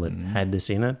bill that had this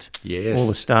in it, yes, all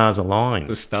the stars aligned.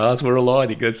 The stars were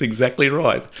aligning. That's exactly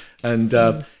right. And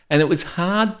it was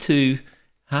hard to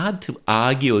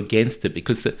argue against it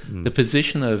because the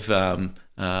position of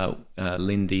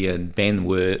Lindy and Ben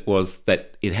was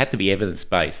that it had to be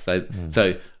evidence-based.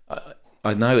 So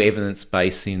I know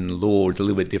evidence-based in law is a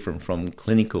little bit different from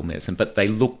clinical medicine, but they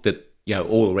looked at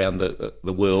all around the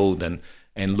world and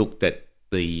looked at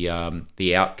the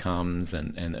outcomes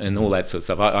and all that sort of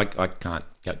stuff. I can't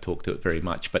talk to it very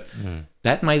much, but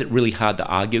that made it really hard to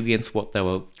argue against what they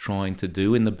were trying to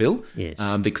do in the bill. Yes.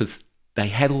 Because they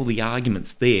had all the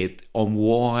arguments there on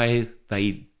why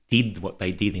they did what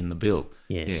they did in the bill.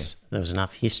 Yes. There was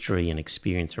enough history and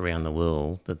experience around the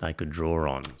world that they could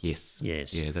draw on. Yes.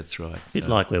 Yeah, that's right. A bit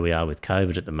like where we are with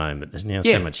COVID at the moment. There's now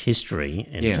so much history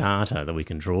and data that we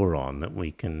can draw on that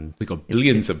we can... We've got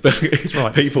billions of that's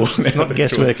right. people. It's not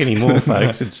guesswork anymore,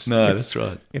 folks. That's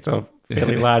right. It's a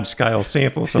fairly large-scale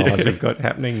sample size we've got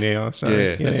happening now. So,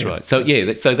 that's right. So,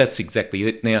 so that's exactly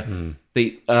it. Now,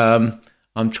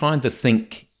 I'm trying to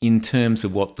think in terms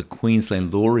of what the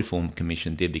Queensland Law Reform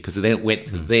Commission did, because then it went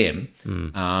to them,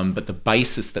 but the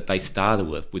basis that they started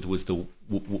with was the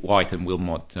White and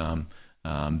Wilmot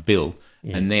bill,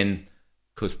 and then,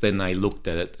 of course, then they looked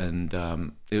at it, and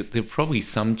there probably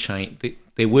some change.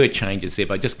 There were changes there,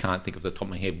 but I just can't think off the top of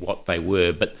my head what they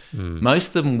were. But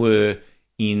most of them were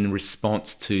in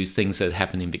response to things that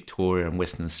happened in Victoria and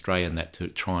Western Australia, and that to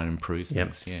try and improve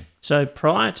things. Yeah. So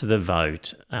prior to the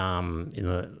vote, in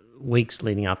the weeks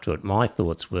leading up to it, my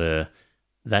thoughts were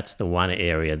that's the one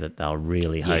area that they'll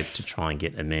really hope to try and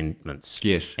get amendments.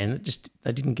 Yes. And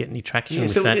they didn't get any traction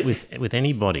with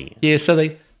anybody. Yeah, so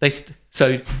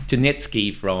so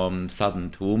Janetsky from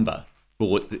Southern Toowoomba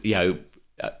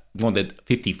wanted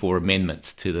 54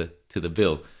 amendments to the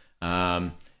bill.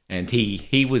 And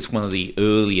he was one of the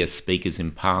earliest speakers in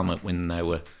Parliament when they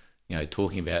were,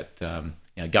 talking about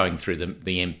going through the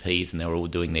MPs, and they were all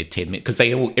doing their 10 minutes, because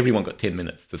everyone got 10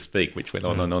 minutes to speak, which went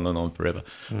on and on and on forever.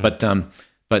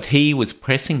 But he was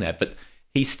pressing that. But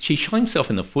she shot himself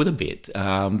in the foot a bit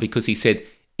because he said,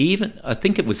 I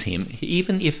think it was him,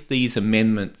 even if these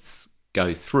amendments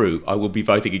go through, I will be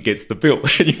voting against the bill.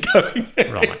 And you're going,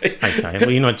 right, okay. Well,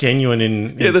 you're not genuine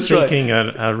in seeking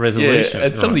a resolution. Yeah,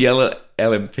 and some of the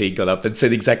LMP got up and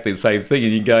said exactly the same thing,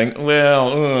 and you're going,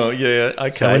 well, yeah,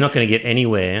 okay. So we're not going to get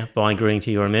anywhere by agreeing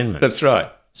to your amendment. That's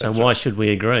right. So why should we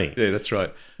agree? Yeah, that's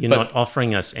right. You're not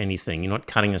offering us anything. You're not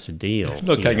cutting us a deal.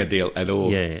 Not cutting a deal at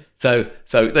all. Yeah. So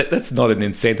that's not an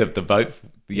incentive to vote,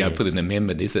 put an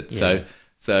amendment, is it? Yeah.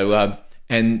 So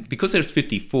and because there's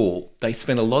 54, they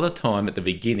spent a lot of time at the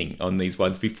beginning on these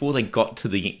ones before they got to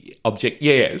the object.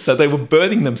 Yeah, so they were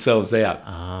burning themselves out.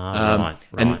 Right.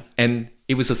 And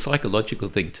it was a psychological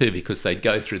thing too, because they'd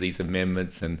go through these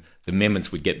amendments and the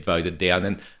amendments would get voted down,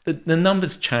 and the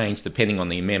numbers changed depending on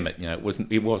the amendment.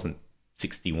 It wasn't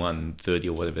 61, 30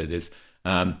 or whatever it is.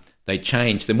 They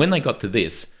changed, and when they got to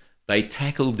this, they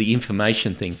tackled the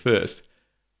information thing first.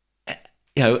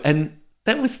 And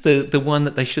that was the one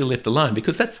that they should have left alone,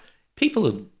 because that's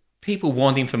people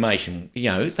want information.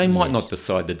 They might not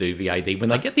decide to do VAD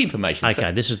when they get the information. Okay,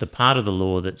 so this is the part of the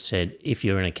law that said if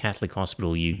you're in a Catholic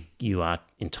hospital, you are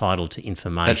entitled to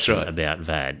information about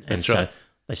VAD. And so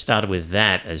they started with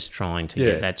that as trying to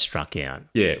get that struck out.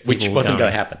 Yeah, which wasn't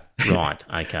going to happen. Right,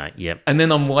 okay, yep. And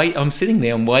then I'm sitting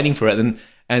there, I'm waiting for it,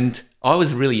 and I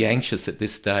was really anxious at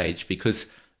this stage because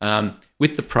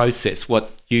with the process,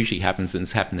 what usually happens, and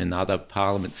has happened in other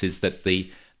parliaments, is that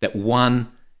that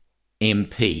one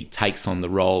MP takes on the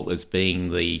role as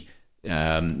being the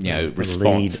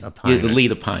response, lead opponent. The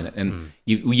lead opponent, and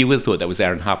you would have thought that was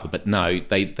Aaron Harper, but no,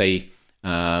 they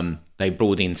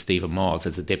brought in Stephen Miles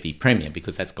as the deputy premier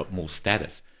because that's got more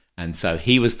status, and so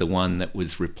he was the one that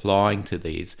was replying to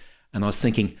these, and I was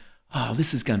thinking, oh,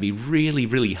 this is going to be really,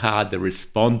 really hard to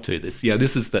respond to this.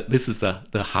 This is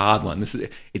the hard one.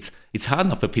 It's hard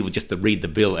enough for people just to read the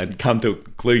bill and come to a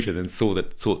conclusion and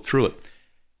sort through it,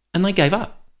 and they gave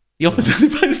up. The opposition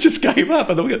parties just gave up,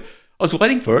 and I was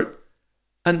waiting for it,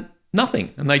 and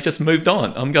nothing, and they just moved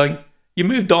on. I'm going, you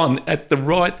moved on at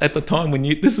the time when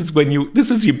this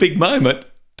is your big moment,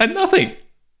 and nothing.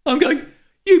 I'm going,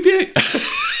 you bet.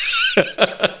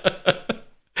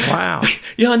 Wow.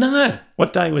 Yeah, I know.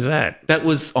 What day was that? That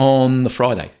was on the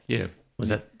Friday. Yeah. Was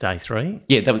that day 3?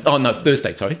 Yeah, that was. Oh no,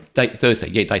 Thursday. Sorry, Thursday.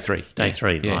 Yeah, day 3. Day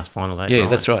 3, the last final day. Yeah,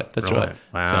 that's right. That's right.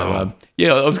 Wow. So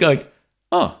I was going,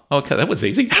 oh, okay, that was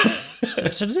easy.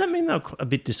 So does that mean they're a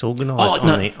bit disorganised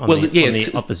on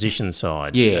the opposition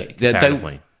side? Yeah,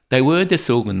 they were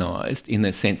disorganised in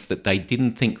the sense that they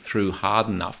didn't think through hard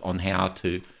enough on how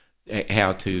to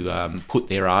put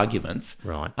their arguments.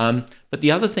 Right. But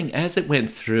the other thing, as it went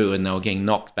through and they were getting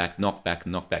knocked back,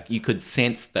 you could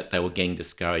sense that they were getting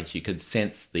discouraged. You could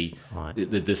sense the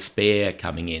despair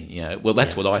coming in. Well,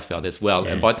 that's what I felt as well.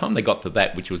 Yeah. And by the time they got to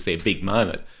that, which was their big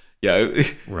moment,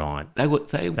 right,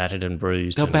 they battered and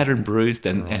bruised. They were battered and bruised,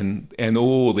 and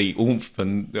all the oomph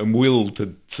and will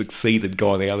to succeed had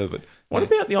gone out of it. What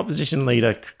about the opposition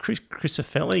leader,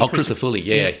 Crisafulli? Oh, Crisafulli,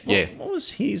 yeah. What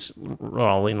was his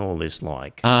role in all this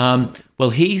like? Well,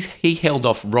 he held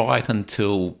off right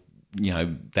until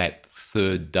that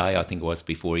third day, I think it was,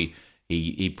 before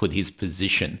he put his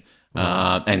position.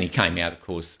 Right. And he came out, of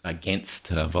course, against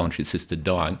voluntary assisted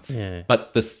dying. Yeah.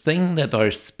 But the thing that I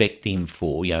respect him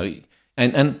for,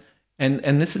 and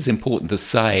this is important to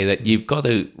say, that you've got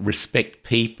to respect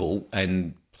people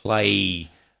and play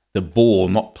the ball,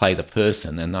 not play the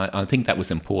person. And I think that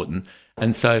was important.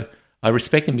 And so I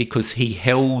respect him because he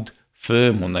held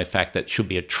firm on the fact that it should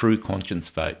be a true conscience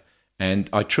vote. And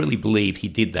I truly believe he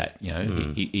did that.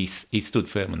 He stood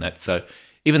firm on that. So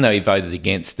even though he voted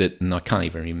against it, and I can't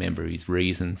even remember his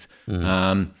reasons,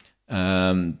 that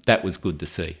was good to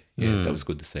see. Yeah, that was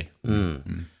good to see.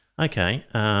 Okay.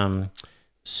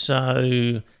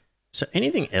 So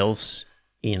anything else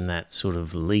in that sort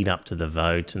of lead up to the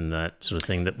vote and that sort of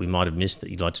thing that we might have missed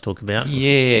that you'd like to talk about?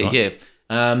 Yeah.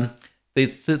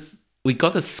 We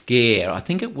got a scare. I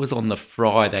think it was on the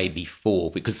Friday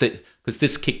before because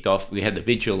this kicked off. We had the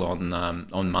vigil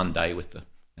on Monday with the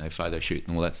photo shoot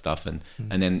and all that stuff, and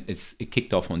then it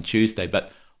kicked off on Tuesday.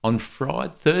 But on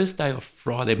Thursday or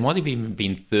Friday, it might have even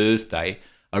been Thursday,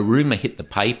 a rumour hit the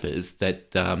papers that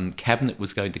Cabinet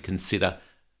was going to consider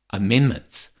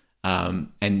amendments and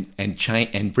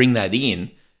bring that in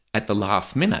at the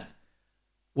last minute.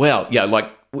 Well,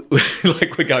 like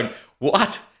we're going,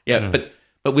 what? Yeah,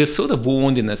 but we're sort of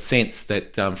warned in a sense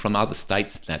that from other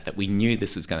states that we knew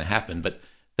this was going to happen, but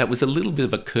that was a little bit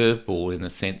of a curveball in the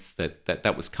sense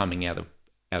that was coming out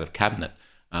of Cabinet,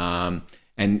 and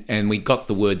we got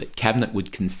the word that Cabinet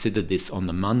would consider this on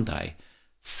the Monday.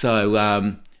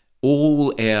 So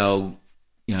all our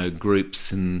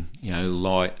groups and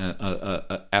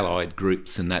allied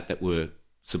groups and that were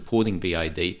supporting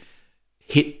VAD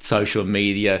hit social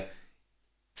media,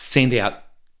 sent out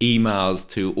emails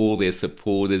to all their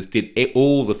supporters, did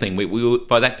all the thing. We were,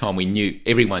 by that time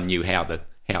everyone knew how to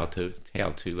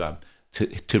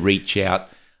reach out.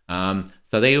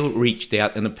 So they all reached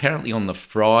out, and apparently on the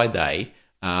Friday,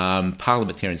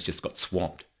 parliamentarians just got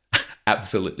swamped.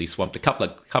 Absolutely swamped. A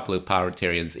couple of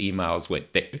parliamentarians' emails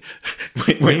went down.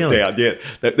 Yeah,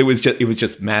 it was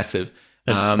just massive.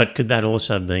 But could that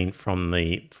also have been from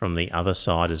the other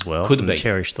side as well? Could have been.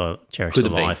 Cherish the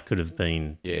Life could have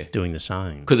been doing the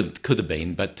same. Could have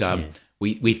been, but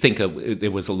we think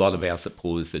there was a lot of our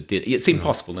supporters that did. It's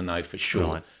impossible to know for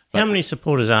sure. Right. How many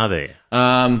supporters are there?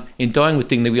 In Dying with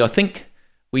Dignity, I think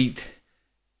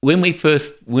when we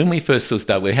first sort of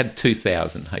started, we had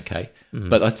 2,000, okay?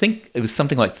 But I think it was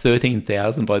something like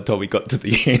 13,000 by the time we got to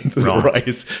the end of the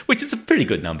race, which is a pretty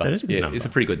good number. That is a good number. It's a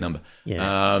pretty good number.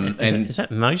 Yeah. Is that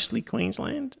mostly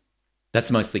Queensland? That's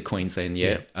mostly Queensland,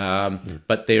 yeah.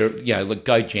 But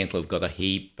Go Gentle have got a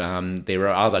heap. There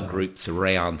are other groups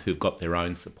around who've got their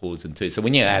own supporters and too. So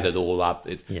when you add it all up,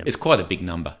 it's quite a big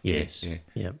number. Yes.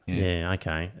 Yeah.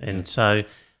 Okay. And so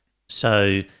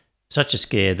such a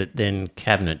scare that then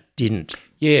Cabinet didn't.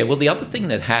 Yeah, well, the other thing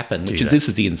that happened, this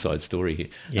is the inside story here.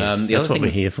 Yes, that's what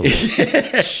we're here for.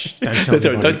 Shh,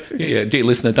 don't tell dear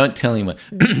listener, don't tell anyone.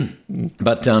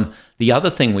 But the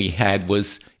other thing we had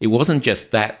was, it wasn't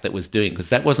just that was doing, because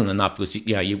that wasn't enough. Because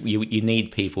you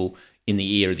need people in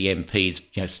the ear of the MPs,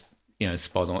 just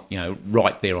spot on,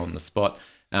 right there on the spot,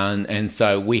 and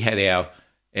so we had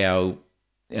our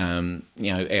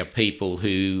people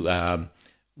who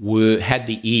had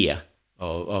the ear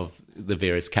of the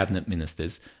various cabinet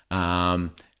ministers,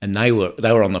 and they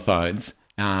were on the phones.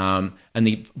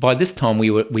 By this time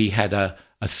we had a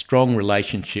strong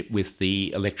relationship with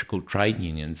the electrical trade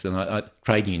unions and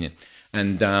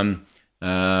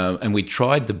and we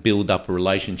tried to build up a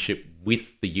relationship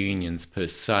with the unions per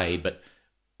se, but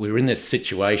we were in this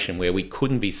situation where we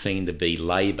couldn't be seen to be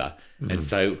Labor, and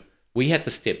so we had to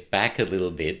step back a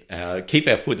little bit, keep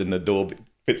our foot in the door,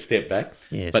 but step back.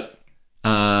 Yes. But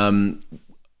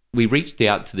we reached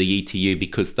out to the ETU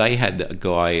because they had a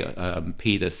guy,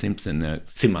 Peter Simpson,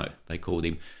 Simo, they called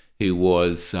him, who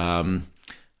was, he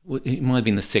might have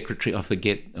been the secretary, I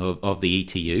forget, of the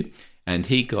ETU, and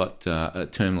he got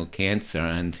terminal cancer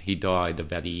and he died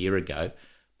about a year ago.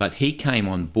 But he came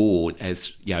on board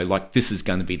as, this is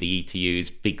going to be the ETU's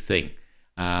big thing,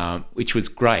 which was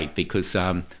great because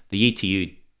the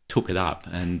ETU took it up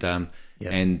and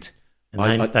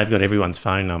they've got everyone's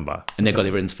phone number. And they've got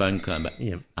everyone's phone number.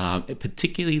 Yeah.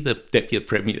 Particularly the Deputy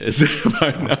Premier's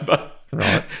phone number.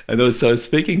 Right. And also I was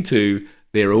speaking to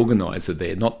their organiser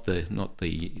there, not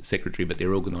the secretary, but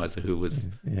their organiser who was,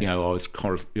 I was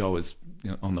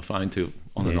on the phone to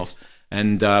on and off.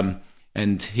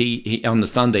 And he on the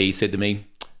Sunday he said to me,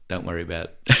 "Don't worry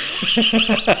about it."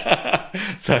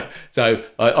 so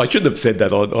I shouldn't have said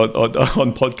that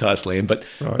on podcast land, but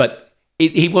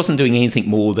he wasn't doing anything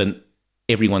more than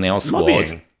everyone else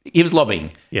was. He was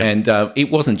lobbying, and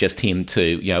it wasn't just him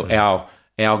too.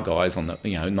 Our guys on the,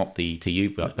 not the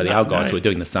ETU, but our guys were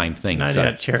doing the same thing. No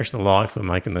doubt, Cherish the Life were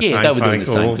making the same they were phone doing the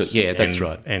calls. Same. Yeah, that's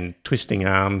right. And twisting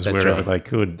arms wherever they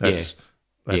could.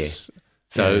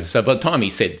 So by the time he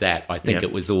said that, I think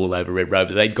it was all over Red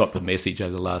Rover. They'd got the message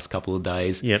over the last couple of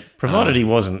days. Yeah, provided he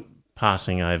wasn't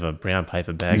passing over brown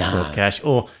paper bags full of cash,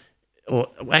 or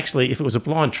actually, if it was a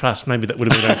blind trust, maybe that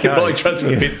would have been okay. Blind trust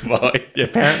would have been fine. Yeah.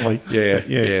 Apparently.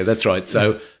 Yeah, that's right.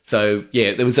 So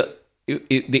there was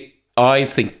I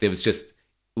think there was just,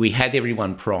 we had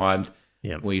everyone primed.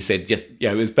 Yeah. We said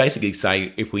it was basically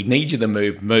saying, if we need you to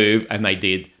move, and they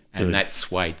did. And that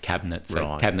swayed Cabinet.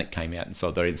 So Cabinet came out in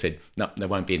solidarity and said, no, there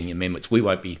won't be any amendments. We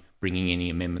won't be bringing any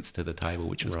amendments to the table,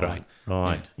 which was great.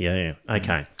 Right. Yeah.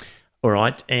 Okay. All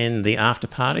right. And the after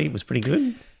party was pretty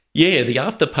good? Yeah, the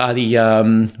after party,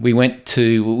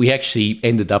 we actually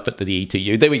ended up at the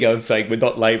ETU. There we go, I'm saying we're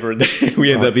not Labor, and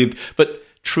we ended up in, but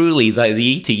truly the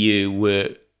ETU were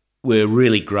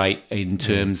really great in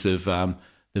terms of the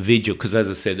vigil, because as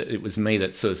I said, it was me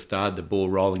that sort of started the ball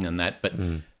rolling on that. But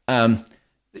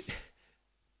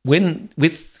when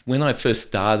I first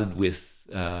started with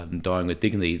Dying with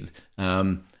Dignity,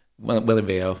 one of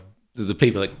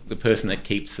the person that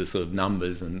keeps the sort of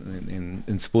numbers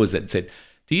and supporters that said,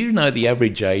 "Do you know the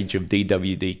average age of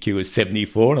DWDQ is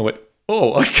 74?" And I went,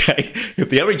 "Oh, okay. If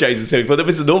the average age is 74, there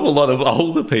was an awful lot of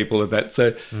older people in that."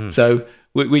 So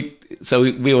we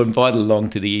were invited along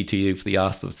to the ETU for the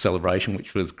after celebration,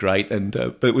 which was great. And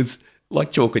but it was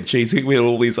like chalk and cheese. We had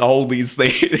all these oldies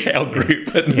there, our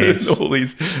group, and Yes. all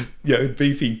these,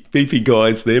 beefy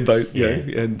guys there, both,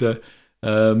 and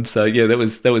so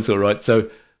that was all right. So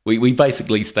we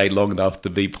basically stayed long enough to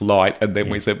be polite, and then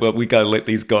we said, well, we got to let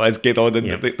these guys get on,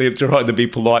 and they're trying to be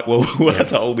polite while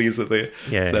us oldies are there.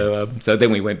 Yeah. So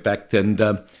then we went back, and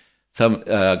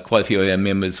quite a few of our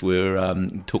members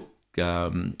took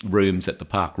rooms at the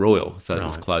Park Royal, so it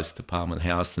was close to Parliament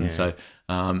House, and so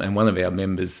and one of our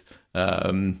members,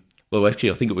 well,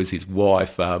 actually, I think it was his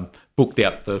wife, booked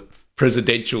out the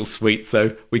presidential suite,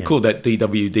 so we called that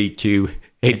DWDQ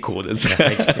headquarters.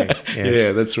 Yes.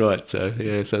 Yeah, that's right. So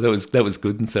that was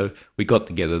good, and so we got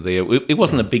together there. It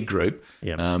wasn't a big group,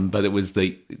 but it was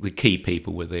the key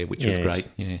people were there, which was great.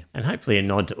 Yeah, and hopefully a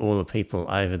nod to all the people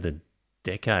over the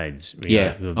decades, who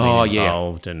have been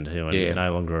involved and who are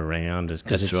no longer around,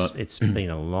 because it's been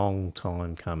a long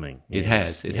time coming. It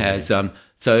has.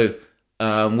 So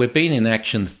we've been in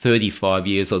action 35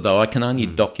 years, although I can only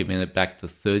document it back to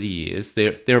 30 years.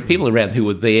 There are people around who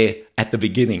were there at the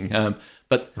beginning,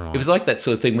 but it was like that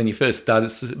sort of thing when you first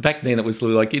started. Back then it was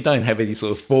sort of like you don't have any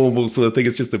sort of formal sort of thing.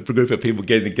 It's just a group of people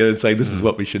getting together and saying this is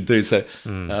what we should do. So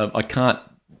I can't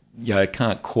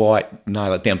quite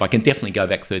nail it down, but I can definitely go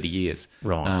back 30 years.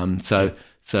 Right. So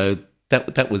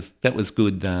that was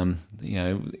good. And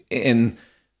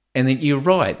then you're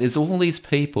right. There's all these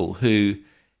people who,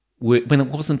 when it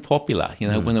wasn't popular,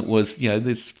 when it was,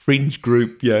 this fringe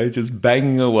group, just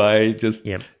banging away,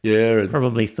 and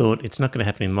probably thought it's not going to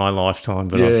happen in my lifetime,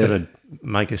 but I've got to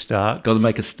make a start. Got to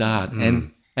make a start,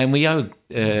 and we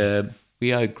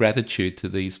owe gratitude to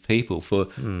these people for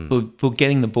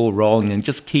getting the ball rolling and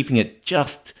just keeping it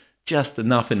just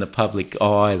enough in the public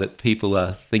eye that people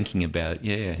are thinking about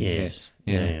it.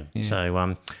 Yeah.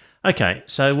 So, okay.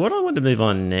 So what I want to move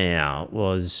on now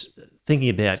was thinking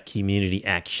about community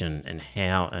action and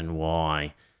how and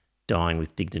why Dying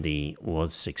with Dignity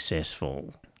was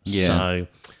successful. Yeah. So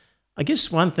I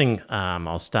guess one thing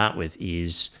I'll start with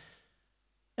is,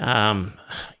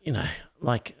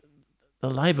 like the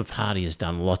Labor Party has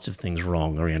done lots of things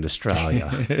wrong around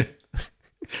Australia.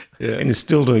 And is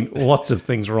still doing lots of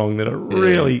things wrong that are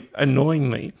really annoying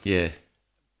me. Yeah.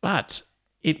 But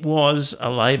it was a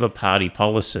Labor Party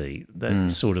policy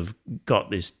that sort of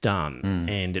got this done,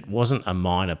 and it wasn't a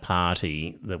minor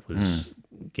party that was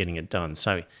getting it done.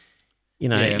 So,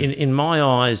 in my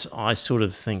eyes, I sort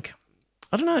of think,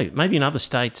 I don't know, maybe in other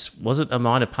states, was it a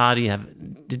minor party?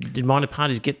 Did minor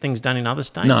parties get things done in other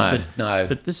states? No.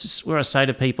 But this is where I say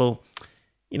to people,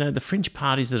 the fringe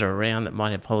parties that are around that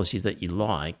might have policies that you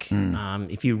like,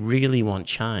 if you really want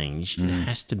change, it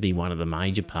has to be one of the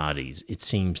major parties, it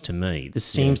seems to me. This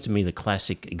seems to me the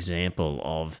classic example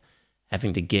of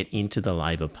having to get into the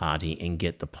Labor Party and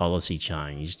get the policy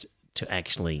changed to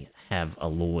actually have a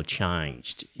law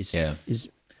changed. Is that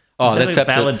a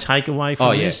valid takeaway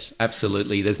from this? Yes,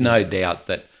 absolutely. There's no doubt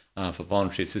that for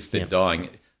voluntary assisted dying,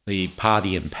 the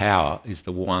party in power is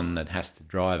the one that has to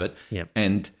drive it.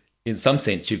 And in some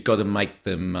sense, you've got to make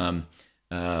them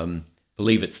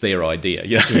believe it's their idea.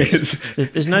 Yes.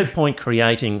 There's no point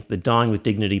creating the Dying with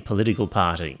Dignity political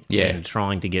party and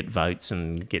trying to get votes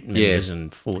and get members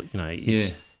and for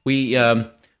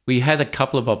We had a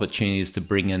couple of opportunities to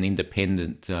bring an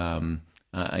independent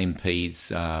MP's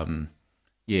bill.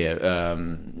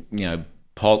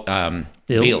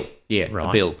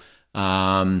 A bill.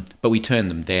 But we turned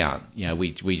them down.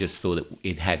 We just thought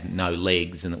it had no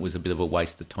legs and it was a bit of a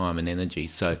waste of time and energy.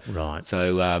 So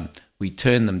we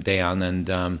turned them down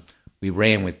and we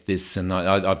ran with this. And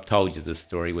I've told you the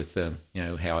story with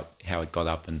how it got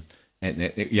up and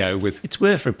with it's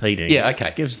worth repeating. Yeah,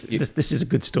 okay. This is a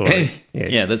good story.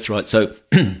 Yes. Yeah, that's right. So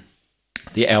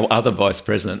our other vice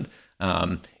president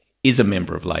is a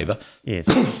member of Labor. Yes.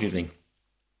 Excuse me.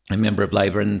 A member of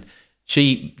Labor, and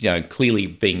she, clearly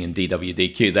being in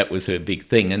DWDQ, that was her big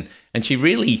thing, and she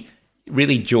really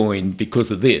joined because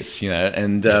of this,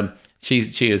 and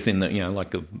she was in the,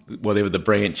 whatever the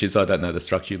branch is, I don't know the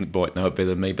structure, you might know it better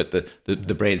than me, but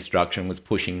the branch structure was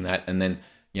pushing that, and then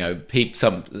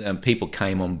some people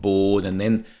came on board, and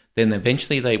then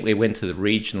eventually we went to the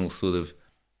regional sort of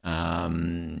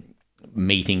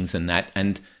meetings and that,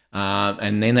 and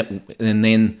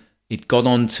then it got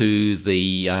onto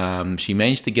the. She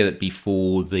managed to get it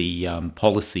before the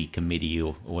policy committee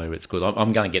or whatever it's called.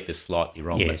 I'm going to get this slightly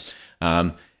wrong. Yes.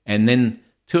 But, and then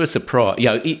to her surprise,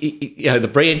 the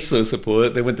branch sort of support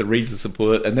it. They went to regional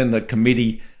support it, and then the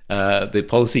committee, the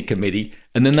policy committee,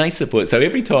 and then they support it. So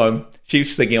every time she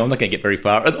was thinking, I'm not going to get very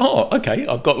far. And, okay,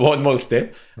 I've got one more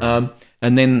step. Right.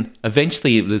 And then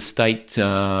eventually the state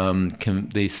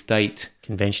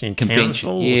convention in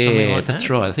Townsville or something like that? That's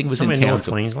right. I think it was somewhere in North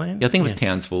Townsville. Queensland. Yeah, I think it was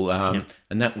Townsville,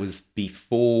 and that was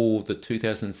before the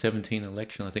 2017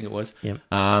 election. I think it was. Yep.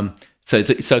 So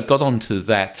it got onto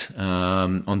that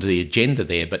onto the agenda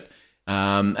there, but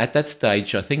at that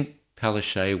stage, I think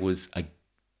Palaszczuk was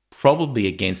probably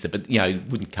against it, but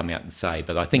wouldn't come out and say.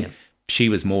 But I think she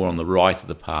was more on the right of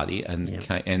the party,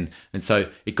 and so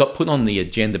it got put on the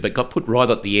agenda, but got put right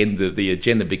at the end of the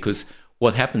agenda, because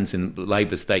what happens in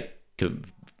Labor state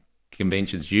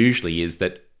conventions usually is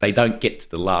that they don't get to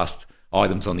the last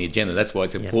items on the agenda. That's why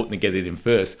it's important to get it in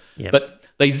first. Yep. But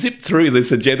they zipped through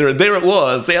this agenda, and there it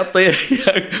was out there.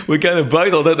 We're going to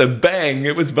vote on it, and bang,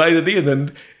 it was voted in,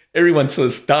 and everyone's sort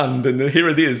of stunned. And here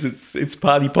it is. It's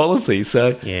party policy.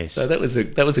 So so that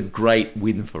was a great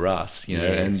win for us,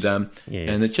 and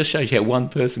it just shows you how one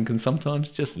person can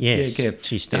sometimes just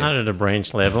she started at a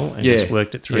branch level and just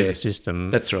worked it through the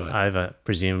system. That's right. Over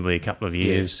presumably a couple of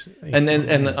years. And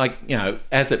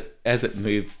as it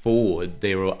moved forward,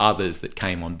 there were others that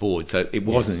came on board. So it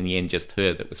wasn't in the end just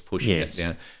her that was pushing it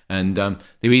down. And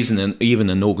there is even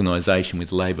an organisation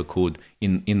with Labor called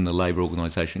in the Labor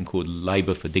organisation called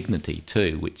Labor for Dignity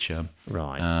too, which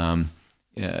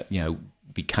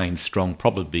became strong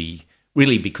probably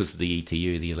really because of the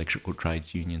ETU, the Electrical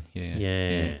Trades Union.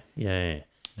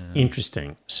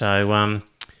 Interesting. So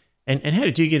and how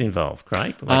did you get involved,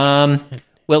 Craig?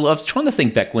 Well, I was trying to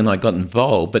think back when I got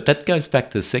involved, but that goes back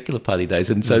to the Secular Party days,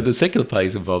 and so the Secular Party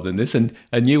is involved in this, and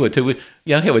you were too.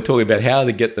 How we're talking about how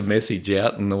to get the message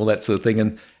out and all that sort of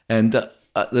thing, and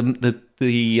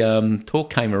the talk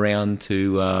came around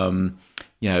to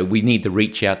we need to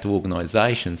reach out to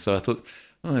organisations. So I thought,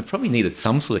 I probably needed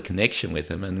some sort of connection with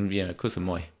them, and because of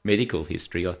my medical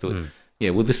history, I thought,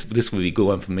 this would be a good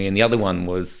one for me. And the other one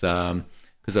was.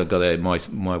 Because I've got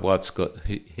my wife's got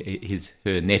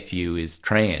her nephew is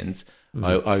trans.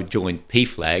 I joined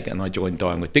PFLAG and I joined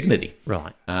Dying with Dignity.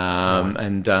 Right.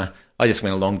 And I just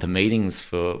went along to meetings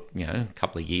for a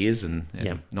couple of years and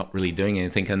not really doing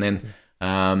anything. And then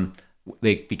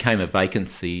there became a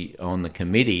vacancy on the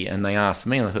committee, and they asked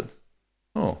me, and I thought,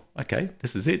 oh, okay,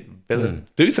 this is it. Better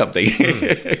do something.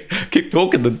 Keep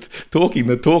talking the talk,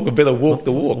 and better walk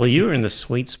the walk. Well, you were in the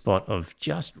sweet spot of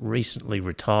just recently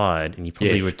retired, and you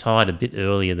probably retired a bit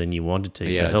earlier than you wanted to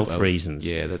for health reasons.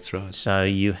 Yeah, that's right. So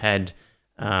you had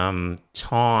time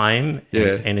and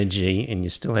energy, and you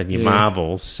still had your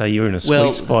marbles. So you're in a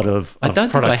sweet spot of I don't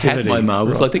think I had my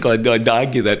marbles. Right. I think I'd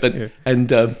argue that, but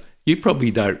you probably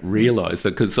don't realise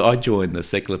that, because I joined the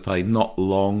Secular Party not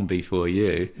long before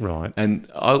you. Right. And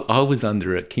I was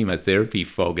under a chemotherapy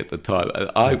fog at the time.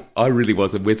 I really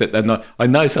wasn't with it. And I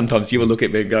know sometimes you will look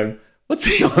at me and go, what's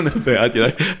he on about?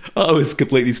 I was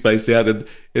completely spaced out. And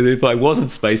if I wasn't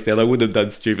spaced out, I would have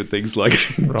done stupid things like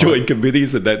join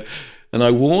committees and that. And I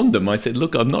warned them. I said,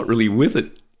 look, I'm not really with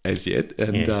it as yet,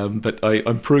 and but I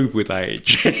improve with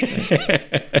age.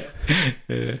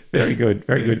 Very good,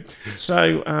 very good.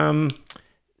 So, I'm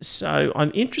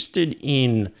interested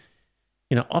in,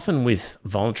 often with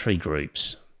voluntary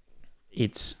groups,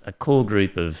 it's a core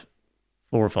group of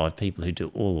 4 or 5 people who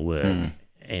do all the work,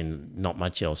 and not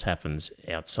much else happens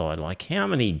outside. Like, how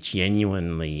many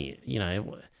genuinely,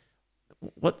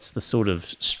 what's the sort of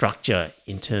structure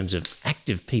in terms of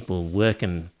active people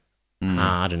working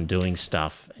hard and doing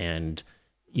stuff, and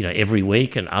every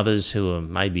week, and others who are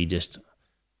maybe just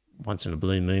once in a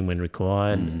blue moon when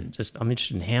required? I'm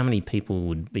interested in how many people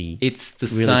would be. It's the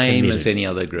really same committed. as any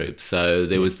other group. So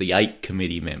there was the 8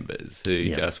 committee members who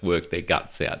just worked their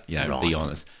guts out. To be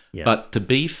honest. Yeah. But to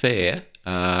be fair,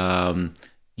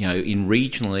 in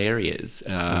regional areas.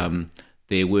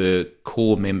 There were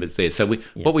core members there. So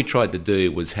what we tried to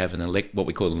do was have what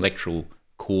we call an electoral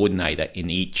coordinator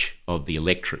in each of the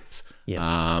electorates.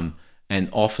 And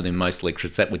often in most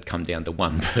electorates, that would come down to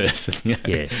one person.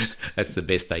 Yes. That's the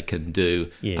best they can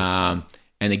do. Yes.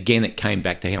 And again, it came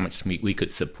back to how much we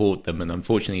could support them. And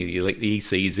unfortunately, the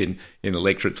ECs in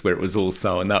electorates where it was all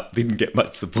sewn up didn't get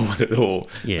much support at all.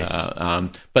 Yes.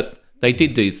 But they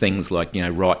did do things like,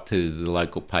 write to the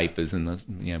local papers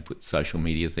and, put social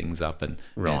media things up. And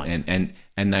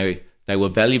they were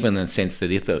valuable in the sense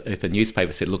that if a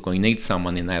newspaper said, look, we need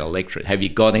someone in that electorate, have you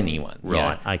got anyone?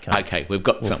 Right, okay, we've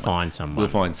got someone. We'll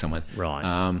find someone.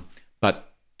 Right.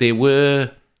 But there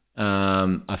were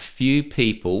a few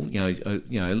people,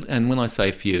 and when I say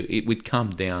a few, it would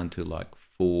come down to like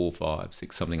 4, 5,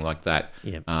 6, something like that,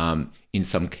 in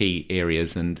some key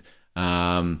areas. And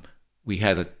we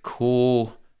had a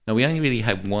core. Now, we only really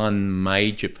had one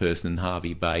major person in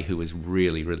Harvey Bay who was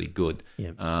really, really good,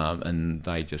 and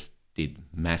they just did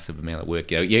massive amount of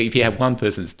work. If you have one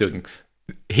person that's doing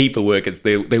heap of work.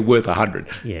 They're worth 100.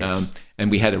 Yes. And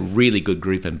we had a really good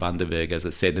group in Bundaberg, as I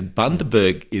said. And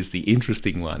Bundaberg is the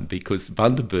interesting one because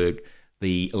Bundaberg,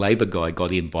 the Labor guy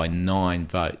got in by 9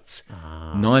 votes.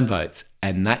 9 votes.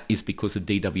 And that is because of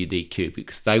DWDQ,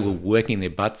 because they were working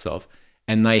their butts off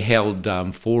and they held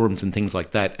forums and things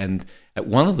like that. And at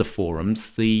one of the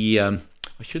forums, I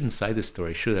shouldn't say this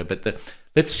story, should I? But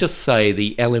let's just say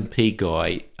the LNP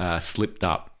guy slipped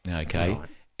up, okay, Right.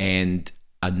 and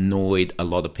annoyed a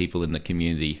lot of people in the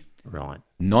community. Right.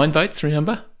 9 votes,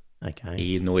 remember? Okay.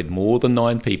 He annoyed more than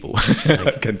 9 people.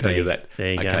 I can tell you that.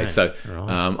 There you okay, go. so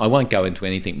Right. I won't go into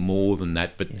anything more than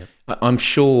that, but I'm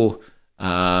sure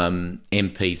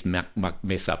MPs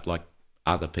mess up like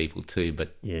other people too,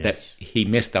 but Yes. he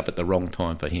messed up at the wrong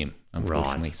time for him,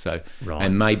 unfortunately. Right. So, Right.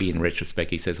 and maybe in retrospect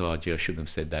he says, "Oh, gee, I shouldn't have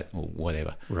said that," or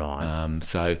whatever. Right.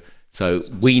 So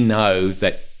we know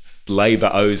that Labor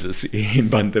owes us in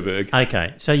Bundaberg.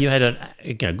 Okay, so you had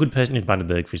a good person in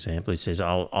Bundaberg, for example, who says,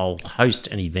 "I'll host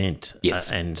an event Yes.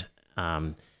 and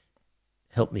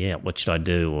help me out. What should I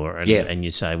do?" And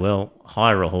you say, "Well,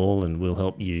 hire a hall, and we'll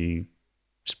help you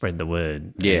spread the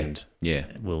word." And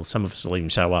well, some of us will even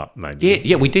show up, maybe.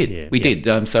 Yeah, we did. Yeah, We yeah.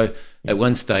 did. So at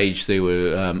one stage there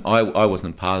were, I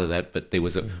wasn't part of that, but there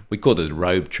was we called it a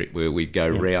road trip where we'd go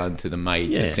round to the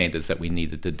major Yeah. centres that we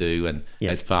needed to do and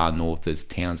as far north as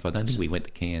Townsville. I don't think we went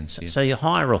to Cairns. Yeah. So you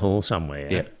hire a hall somewhere,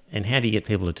 Yeah. and how do you get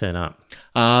people to turn up?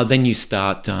 Then you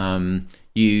start,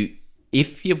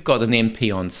 if you've got an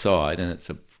MP on side and it's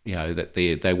that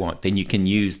they want, then you can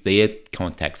use their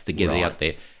contacts to get it out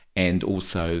there and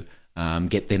also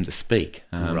get them to speak.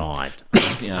 Right.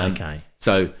 Okay.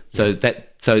 So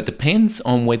it depends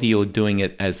on whether you're doing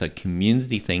it as a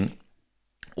community thing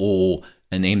or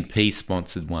an MP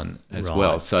sponsored one as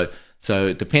well. So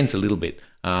it depends a little bit.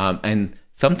 And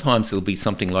sometimes it'll be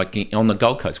something like on the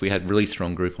Gold Coast. We had a really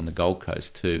strong group on the Gold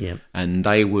Coast too, Yep. and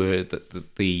they were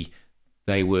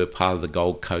they were part of the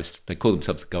Gold Coast. They call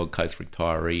themselves the Gold Coast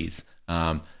Retirees,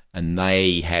 and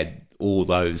they had all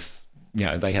those.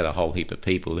 They had a whole heap of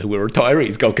people who were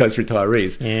retirees, Gold Coast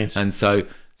retirees, Yes. and so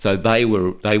they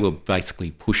were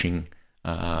basically pushing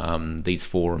these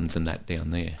forums and that down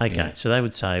there. Okay, Yeah. so they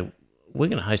would say, "We're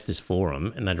going to host this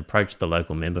forum," and they'd approach the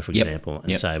local member, for example,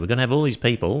 and say, "We're going to have all these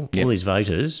people, all these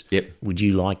voters. Yep. Would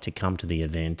you like to come to the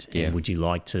event? And would you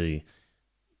like to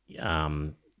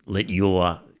let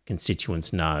your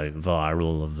constituents know via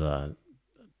all of the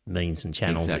means and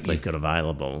channels that Exactly. you've got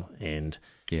available?" And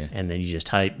Yeah. and then you just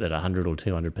hope that 100 or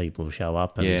 200 people will show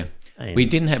up. And, and We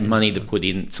didn't have money to put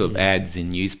in sort of ads in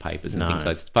newspapers and things like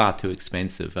that. It's far too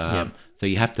expensive. So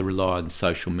you have to rely on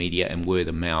social media and word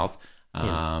of mouth.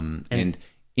 And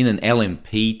in an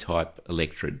LMP type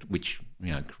electorate, which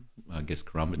I guess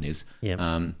Currumbin is,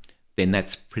 then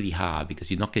that's pretty hard because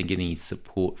you're not going to get any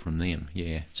support from them.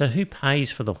 Yeah. So who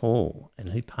pays for the hall and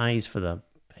who pays for the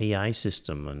PA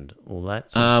system and all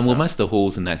that sort of Well, stuff? most of the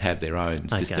halls and that have their own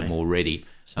system already.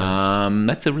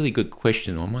 That's a really good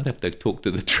question. I might have to talk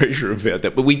to the treasurer about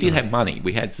that. But we did have money.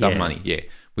 We had some money. Yeah,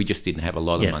 we just didn't have a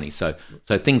lot of money. So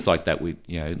things like that,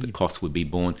 the cost would be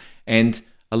borne. And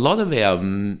a lot of our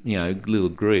little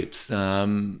groups,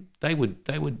 they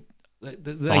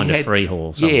Find a free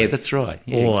hall somewhere. Yeah, that's right.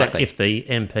 Yeah, or exactly. if the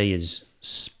MP is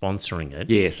sponsoring it,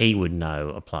 he would know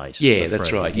a place. Yeah, for that's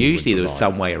free. right. He would Usually there was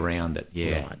provide. some way around it.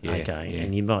 Yeah. Right, Yeah, okay. yeah.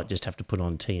 And you might just have to put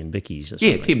on tea and bickies or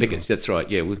something. Yeah, Tea and Bickies, that's right.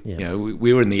 Yeah,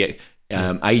 we were in the age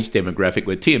demographic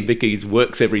where Tea and Bickies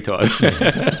works every time.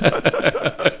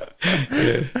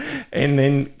 And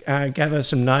then gather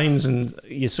some names and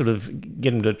you sort of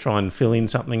get them to try and fill in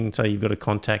something so you've got a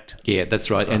contact. Yeah,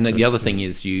 that's right. And the other thing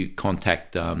is you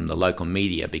contact the local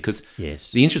media because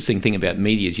Yes. the interesting thing about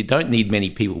media is you don't need many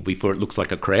people before it looks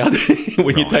like a crowd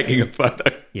when you're taking a photo.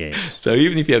 Yes. So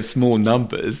even if you have small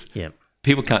numbers, Yep.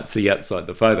 people can't see outside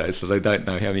the photo, so they don't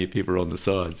know how many people are on the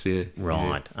sides. Yeah.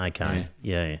 Right. Okay.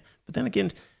 Yeah. But then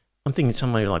again, I'm thinking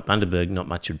somewhere like Bundaberg, not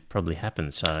much would probably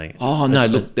happen. So. Oh, no,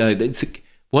 look,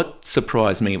 what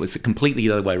surprised me, it was completely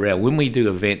the other way around. When we do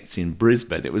events in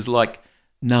Brisbane, it was like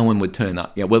no one would turn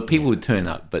up. Yeah, well, people would turn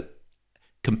up, but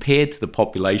compared to the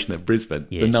population of Brisbane,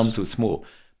 the numbers were small.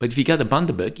 But if you go to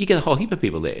Bundaberg, you get a whole heap of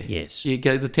people there. Yes. You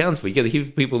go to Townsville, you get a heap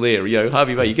of people there.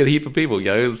 Harvey Bay, you get a heap of people.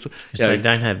 Because they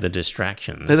don't have the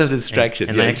distractions. They don't have the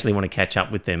distractions. And they actually want to catch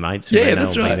up with their mates who they know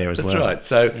will be there as that's well. right.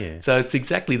 So it's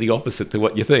exactly the opposite to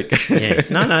what you think. Yeah.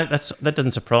 No, that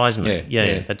doesn't surprise me.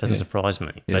 Yeah, That doesn't surprise me.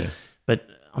 Yeah. But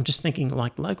I'm just thinking,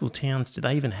 like local towns, do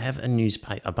they even have a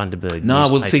newspaper, a Bundaberg No,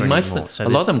 newspaper well, see, anymore? a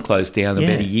lot of them closed down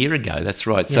about a year ago. That's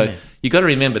right. So Yeah. you got to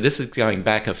remember, this is going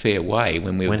back a fair way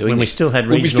when we were doing when we this. still had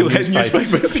When we regional still had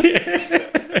newspapers.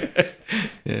 newspapers.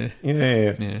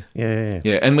 Yeah.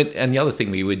 and the other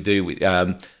thing we would do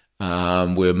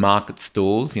were market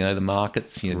stalls. You know, the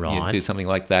markets. You do something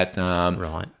like that.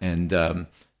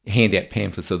 And hand out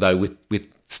pamphlets. Although with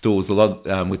stores, a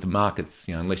lot with the markets,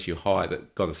 you know, unless you're high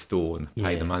that got a store and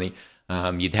pay the money.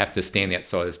 You'd have to stand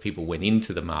outside as people went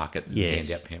into the market and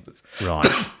hand out pamphlets. Right.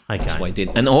 Okay. That's what I did.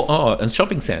 And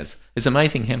shopping centres. It's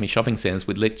amazing how many shopping centres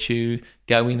would let you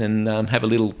go in and have a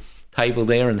little table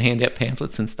there and hand out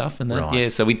pamphlets and stuff and that. Right. Yeah.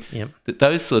 So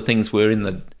those sort of things were in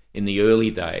the early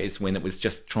days when it was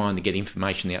just trying to get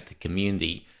information out to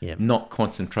community, not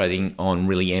concentrating on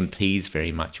really MPs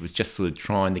very much. It was just sort of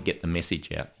trying to get the message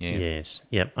out. Yeah. Yes.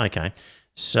 Yep. Okay.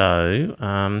 So,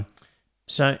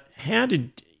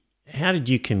 how did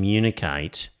you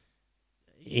communicate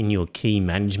in your key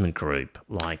management group?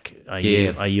 Like, are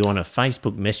you on a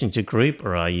Facebook Messenger group,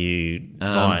 or are you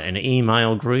by an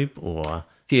email group, or?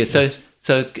 Yeah. So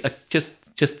just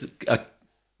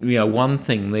one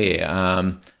thing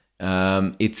there.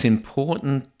 It's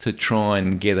important to try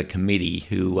and get a committee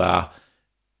who are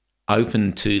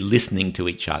open to listening to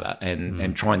each other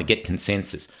and trying to get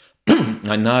consensus.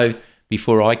 I know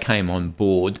before I came on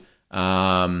board.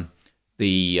 And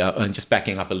just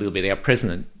backing up a little bit, our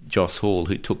president, Joss Hall,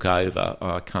 who took over,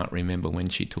 I can't remember when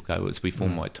she took over, it was before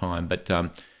my time, but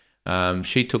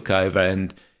she took over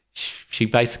and she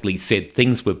basically said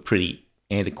things were pretty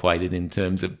antiquated in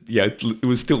terms of, it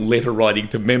was still letter writing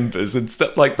to members and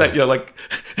stuff like that, like...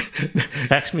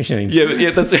 Fax machines.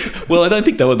 Yeah, that's it. Well, I don't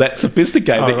think they were that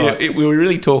sophisticated. Oh, right. We were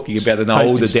really talking about an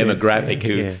older demographic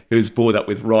who was brought up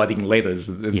with writing letters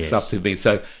and stuff to me.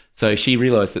 So she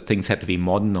realised that things had to be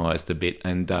modernised a bit,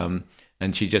 and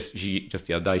she just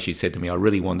the other day she said to me, I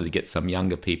really wanted to get some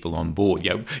younger people on board.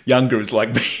 Younger is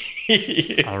like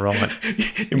me, all right,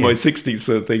 in my 60s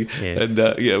sort of thing, and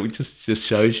it just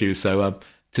shows you. So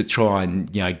to try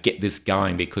and get this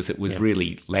going because it was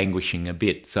really languishing a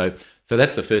bit. So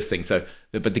that's the first thing. So,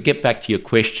 but to get back to your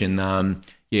question,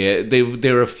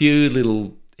 there are a few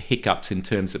little hiccups in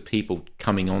terms of people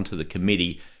coming onto the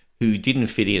committee who didn't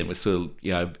fit in. It was sort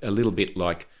of, a little bit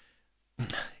like,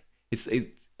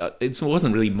 it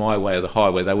wasn't really my way or the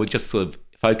highway. They were just sort of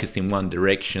focused in one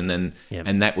direction, and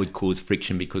that would cause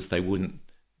friction because they were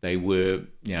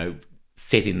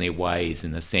set in their ways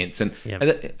in a sense. And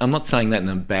I'm not saying that in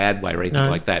a bad way or anything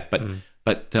like that,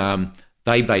 but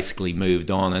they basically moved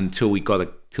on until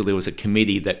till there was a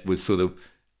committee that was sort of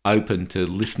open to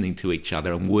listening to each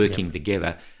other and working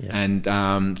together. And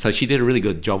so she did a really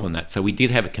good job on that. So we did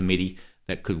have a committee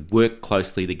that could work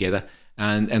closely together.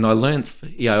 And I learned,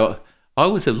 I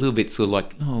was a little bit sort of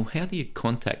like, how do you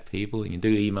contact people and you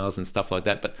do emails and stuff like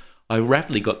that? But I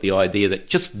rapidly got the idea that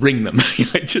just ring them,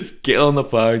 just get on the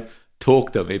phone,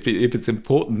 talk to them. If it's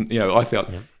important, I felt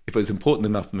if it was important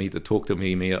enough for me to talk to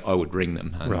me, I would ring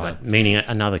them. And, right, meaning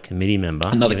another committee member.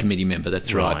 Another committee member,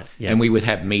 that's right. And we would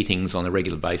have meetings on a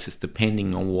regular basis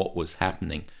depending on what was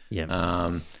happening.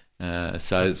 So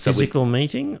physical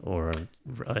meeting, or it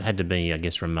had to be, I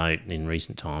guess, remote in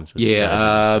recent times.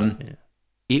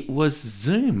 It was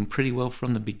Zoom pretty well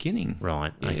from the beginning.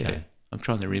 Right, okay. I'm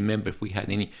trying to remember if we had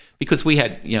any, because we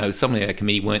had, some of our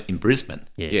committee weren't in Brisbane.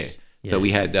 Yes. So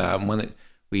we had at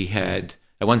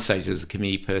one stage there was a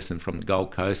committee person from the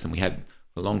Gold Coast, and we had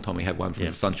for a long time we had one from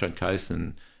the Sunshine Coast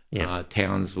and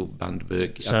Townsville,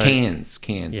 Bundaberg, Cairns.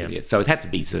 So it had to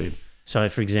be Zoom. So,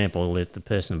 for example, if the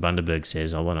person in Bundaberg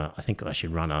says, I think I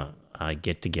should run a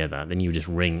get together, then you just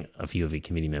ring a few of your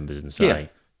committee members and say,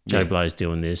 Joe Blow's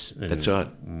doing this. And that's right.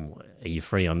 Are you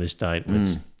free on this date?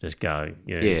 Let's just go.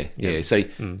 So it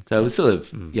was sort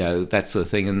of that sort of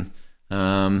thing, and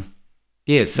and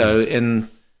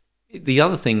the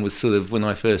other thing was sort of when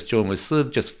I first joined was sort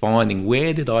of just finding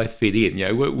where did I fit in.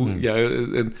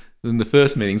 And in the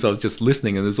first meetings I was just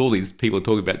listening, and there's all these people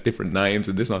talking about different names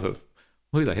and this, and I thought,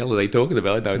 who the hell are they talking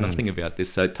about? I know nothing about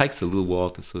this. So it takes a little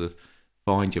while to sort of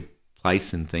find your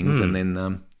place in things, and then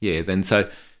so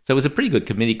it was a pretty good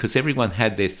committee because everyone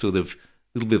had their sort of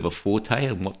little bit of a forte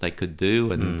and what they could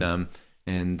do, and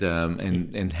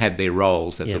had their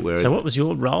roles, as it were. So what was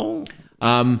your role?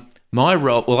 My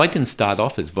role, well, I didn't start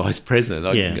off as vice president.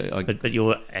 But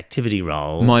your activity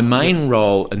role. My main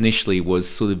role initially was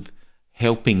sort of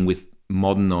helping with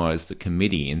modernise the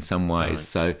committee in some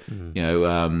ways. Right. So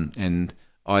and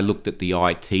I looked at the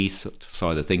IT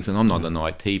side of things, and I'm not an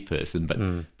IT person,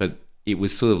 but it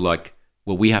was sort of like,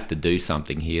 well, we have to do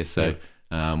something here, so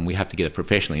we have to get it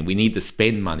professionally. We need to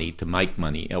spend money to make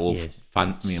money, or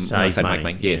fund. When I say make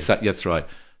money, so, that's right.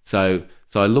 So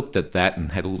I looked at that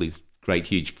and had all these great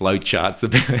huge flow charts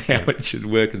about how it should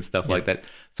work and stuff like that.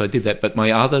 So I did that. But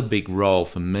my other big role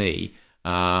for me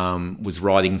was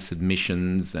writing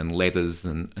submissions and letters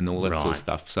and all that sort of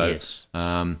stuff. So, yes.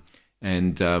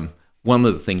 One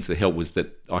of the things that helped was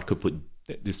that I could put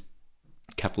this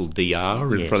capital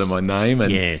DR in front of my name,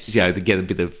 and to get a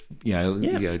bit of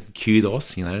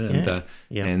kudos,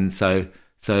 and so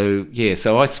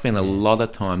I spent a lot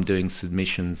of time doing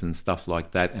submissions and stuff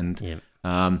like that, and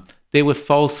there were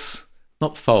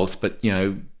not false, but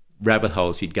rabbit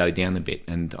holes you'd go down a bit,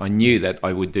 and I knew that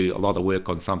I would do a lot of work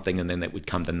on something and then that would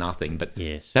come to nothing, but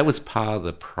that was part of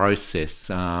the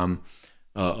process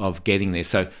of getting there.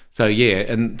 So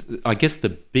and I guess the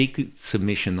big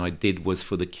submission I did was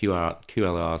for the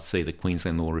QLRC, the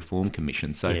Queensland Law Reform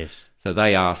Commission. So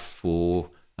they asked for,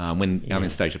 when Alien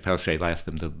Stage of Australia, they asked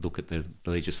them to look at the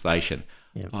legislation.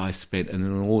 I spent an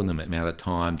inordinate amount of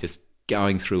time just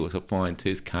going through it with a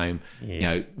fine-tooth comb,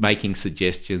 making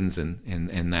suggestions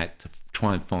and that to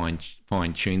try and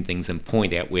fine-tune things and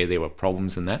point out where there were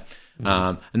problems and that.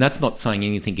 And that's not saying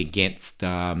anything against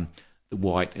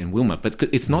White and Wilmer, but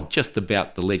it's not just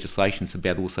about the legislation, it's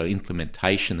about also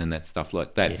implementation and that stuff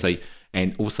like that. So,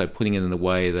 and also putting it in a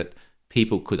way that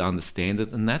people could understand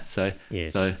it and that. So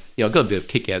I got a bit of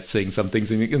kick out seeing some things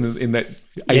in that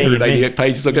 888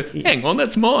 pages. I go, hang on,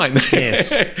 that's mine.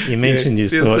 Yes, you mentioned you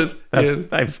thought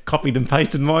they've copied and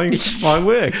pasted my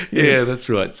work. Yeah, that's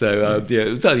right. So it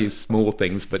was only small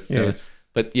things, but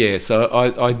so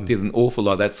I did an awful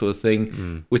lot of that sort of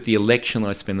thing. With the election,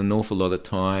 I spent an awful lot of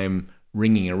time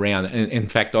ringing around. And in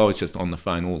fact, I was just on the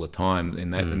phone all the time in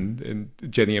that. And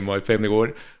Jenny and my family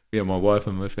were, my wife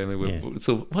and my family were,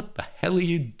 so what the hell are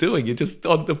you doing? You're just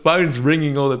on the phone's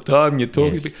ringing all the time. You're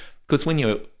talking because when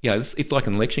you're, it's like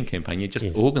an election campaign. You're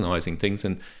just organising things,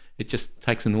 and it just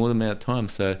takes an awful amount of time.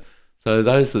 So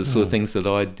those are the sort of things that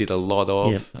I did a lot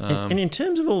of. And in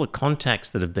terms of all the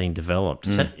contacts that have been developed,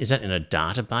 is that in a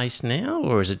database now,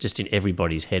 or is it just in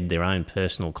everybody's head, their own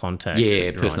personal contacts?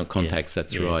 Yeah, personal contacts,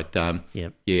 that's right.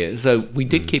 So we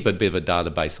did keep a bit of a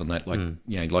database on that,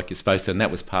 like you're supposed to, and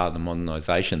that was part of the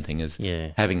modernisation thing, is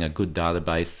having a good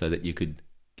database so that you could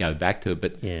go back to it.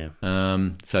 But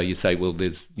so you say, well,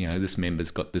 there's, this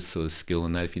member's got this sort of skill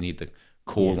and that, if you need to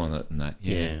call on it and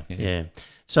that.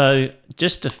 So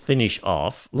just to finish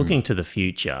off, looking to the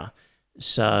future,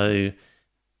 so,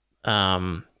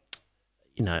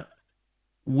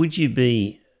 would you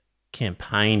be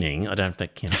campaigning, I don't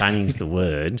think campaigning is the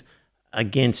word,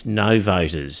 against no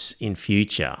voters in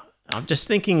future? I'm just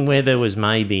thinking where there was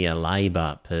maybe a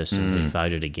Labor person who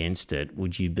voted against it,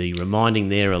 would you be reminding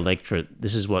their electorate,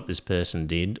 this is what this person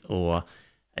did? Or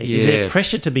is there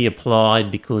pressure to be applied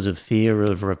because of fear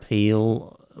of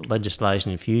repeal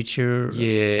legislation in future?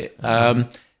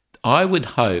 I would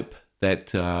hope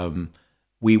that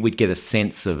we would get a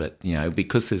sense of it,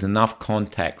 because there's enough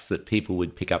contacts that people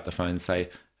would pick up the phone and say,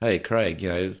 hey, Craig,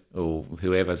 or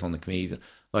whoever's on the committee,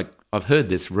 like, I've heard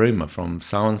this rumour from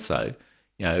so-and-so,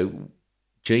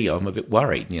 gee, I'm a bit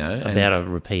worried, About a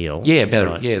repeal. Yeah,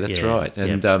 that's right.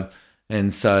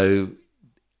 And so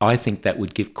I think that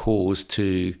would give cause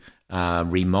to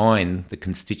remind the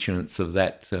constituents of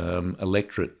that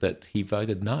electorate that he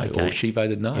voted no or she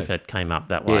voted no. If it came up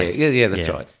that way. Yeah, that's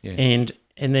right. Yeah.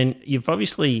 And then you've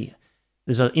obviously,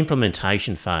 there's an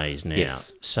implementation phase now.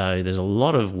 Yes. So there's a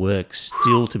lot of work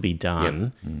still to be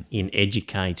done in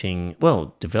educating,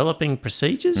 developing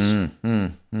procedures,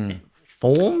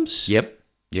 forms. Yep.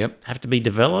 Have to be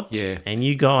developed. Yeah. And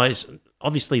you guys,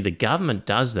 obviously the government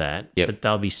does that, but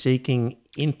they'll be seeking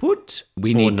input.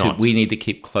 We need to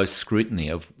keep close scrutiny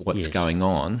of what's going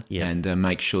on and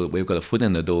make sure that we've got a foot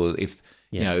in the door. If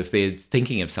if they're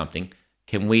thinking of something,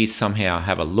 can we somehow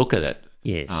have a look at it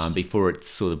before it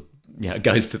sort of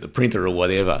goes to the printer or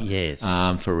whatever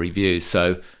for review.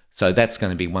 So that's going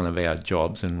to be one of our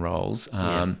jobs and roles.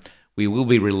 We will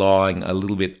be relying a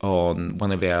little bit on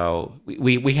one of our.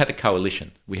 We had a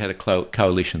coalition. We had a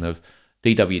coalition of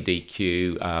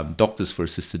DWDQ, Doctors for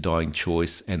Assisted Dying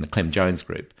Choice, and the Clem Jones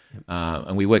Group,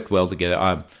 and we worked well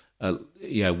together.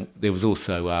 There was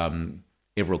also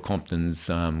Everell Compton's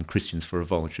Christians for a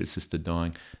Voluntary Assisted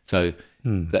Dying. So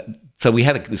we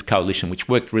had this coalition which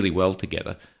worked really well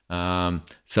together.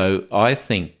 So I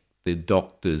think the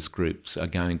doctors groups are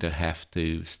going to have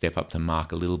to step up to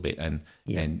mark a little bit and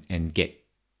get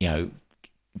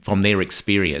from their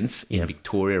experience in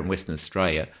Victoria and Western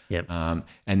Australia, and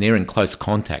they're in close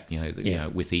contact,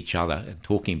 with each other and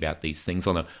talking about these things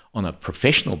on a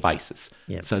professional basis.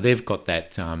 So they've got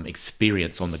that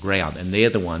experience on the ground, and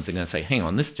they're the ones that are going to say, "Hang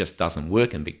on, this just doesn't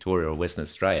work in Victoria or Western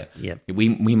Australia.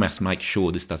 We must make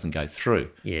sure this doesn't go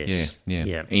through."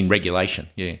 In regulation.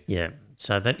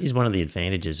 So that is one of the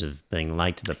advantages of being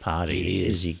late to the party.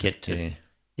 Is you get to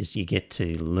is you get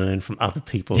to learn from other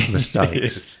people's mistakes.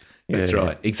 Yes, that's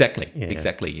right. Exactly. Yeah,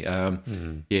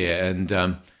 and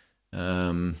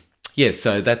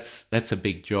so that's a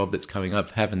big job that's coming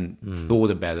up. Haven't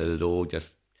thought about it at all.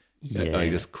 I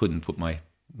just couldn't put my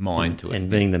mind to it. And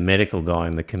being the medical guy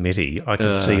in the committee, I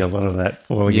could see a lot of that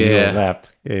falling in your lap.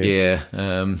 Yes.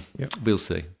 Yeah, we'll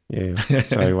see. Yeah.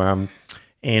 So,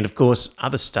 and of course,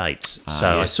 other states.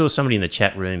 So I saw somebody in the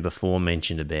chat room before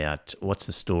mentioned about what's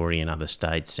the story in other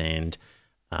states, and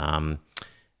I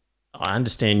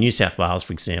understand New South Wales,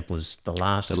 for example, is the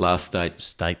last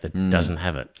state that doesn't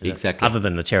have it. Exactly. Other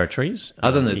than the territories.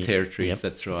 Other than the territories,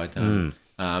 that's right. And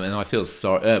I feel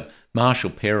sorry. Marshall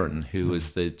Perrin, who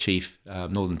was the chief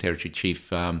Northern Territory chief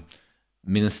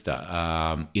minister,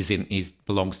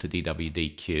 belongs to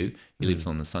DWDQ. He lives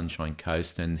on the Sunshine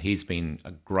Coast, and he's been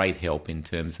a great help in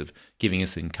terms of giving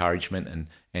us encouragement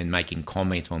and making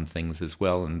comment on things as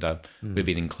well. And we've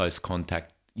been in close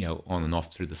contact, on and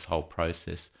off through this whole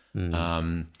process.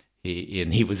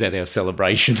 He was at our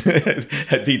celebration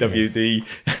at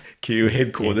DWDQ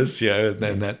headquarters,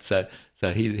 and that. So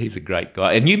he's a great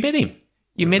guy. And you met him.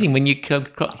 You met him when you come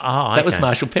across. Oh, that was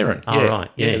Marshall Perrin. Oh, right.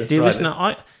 Yeah. That's right. Listen,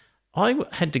 I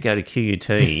had to go to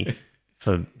QUT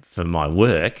for my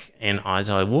work, and as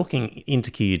I was walking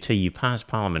into QUT, you pass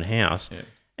Parliament House,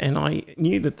 and I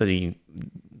knew that the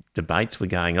debates were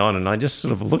going on, and I just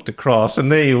sort of looked across, and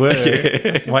there you were,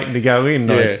 waiting to go in.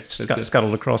 I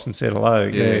scuttled across and said hello.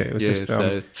 It was just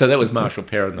so that was Marshall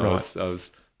Perrin that I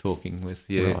was talking with.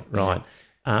 Right.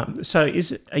 So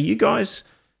are you guys?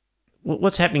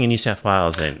 What's happening in New South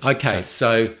Wales then? Okay,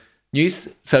 so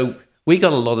we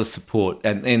got a lot of support,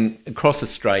 and across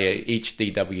Australia, each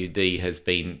DWD has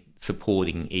been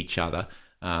supporting each other,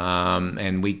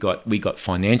 and we got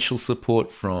financial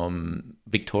support from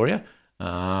Victoria,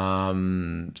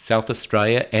 South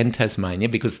Australia, and Tasmania,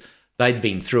 because they'd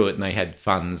been through it and they had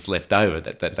funds left over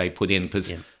that they put in.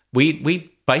 Because we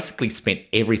basically spent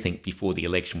everything before the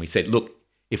election. We said, look,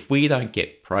 if we don't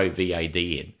get pro VAD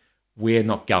in, we're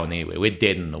not going anywhere. We're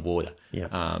dead in the water.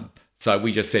 So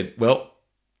we just said, well,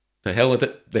 to hell with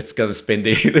it. Let's go to spend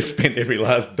every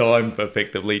last dime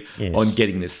effectively on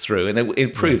getting this through. And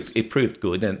it proved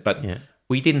good. But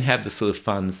we didn't have the sort of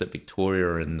funds that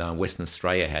Victoria and Western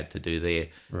Australia had to do their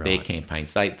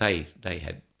campaigns. They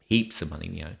had heaps of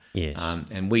money,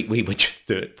 and we were just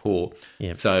dirt poor.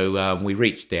 So we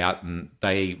reached out, and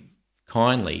they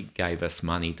kindly gave us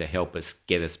money to help us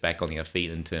get us back on our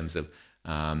feet in terms of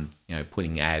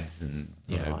putting ads and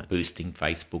boosting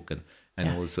Facebook and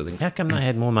all this sort of things. How come they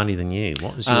had more money than you?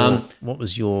 What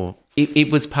was your? It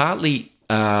was partly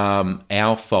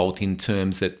our fault in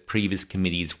terms that previous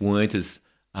committees weren't as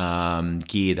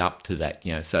geared up to that.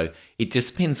 So it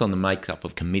just depends on the makeup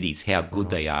of committees, how good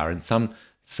they are, and some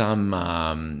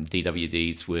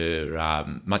DWDs were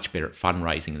much better at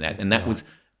fundraising than that, and that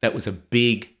was a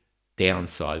big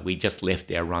downside. We just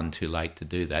left our run too late to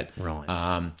do that.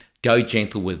 Go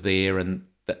Gentle were there, and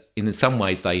in some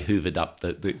ways they hoovered up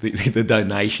the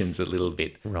donations a little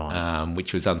bit,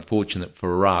 which was unfortunate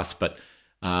for us. But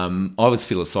I was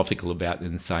philosophical about it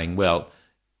and saying, well,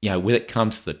 when it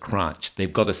comes to the crunch,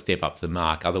 they've got to step up to the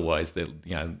mark. Otherwise, they'll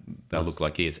look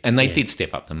like idiots. And they did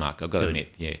step up to the mark, I've got to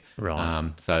admit.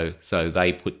 So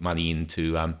they put money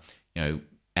into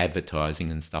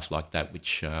advertising and stuff like that,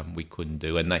 which we couldn't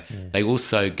do. And they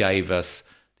also gave us.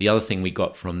 The other thing we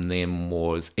got from them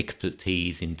was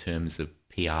expertise in terms of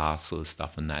PR sort of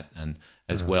stuff and that, and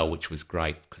as well, which was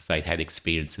great because they'd had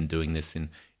experience in doing this in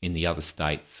the other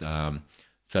states.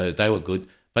 So they were good.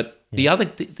 But the other,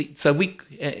 so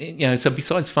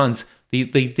besides funds, the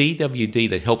DWD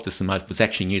that helped us the most was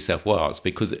actually New South Wales,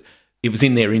 because it was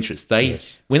in their interest.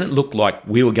 When it looked like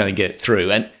we were going to get it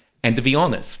through, and to be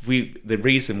honest, the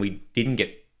reason we didn't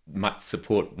get much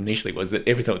support initially was that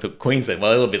every time it took Queensland,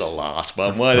 well, it'll be the last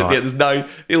one.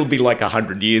 It'll be like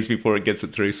 100 years before it gets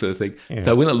it through, sort of thing.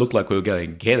 So when it looked like we were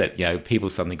going to get it, people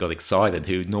suddenly got excited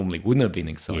who normally wouldn't have been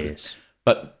excited.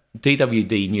 But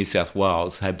DWD New South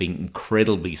Wales have been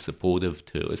incredibly supportive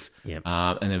to us,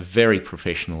 and a very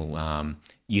professional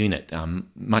unit,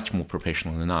 much more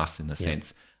professional than us in a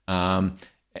sense.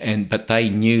 But they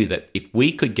knew that if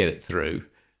we could get it through,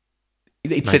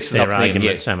 it sets their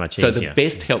argument so much easier. So the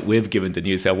best help we've given to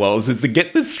New South Wales is to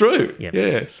get this through.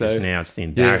 So now it's the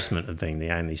embarrassment of being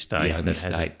the only state. The only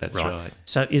state, that's right.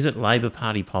 So is it Labor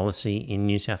Party policy in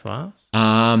New South Wales?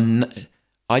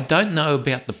 I don't know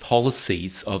about the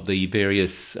policies of the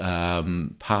various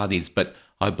parties, but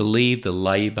I believe the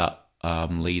Labor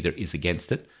leader is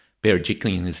against it.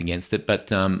 Berejiklian is against it, but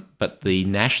the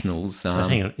Nationals.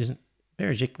 Hang on, isn't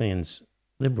Berejiklian's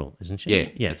Liberal, isn't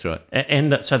she? Yeah, that's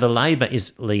right. So the Labor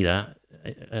leader,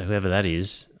 whoever that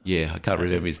is, Yeah, I can't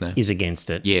remember his name. is against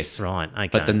it. Yes. Right, okay.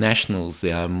 But the Nationals,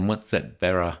 what's that,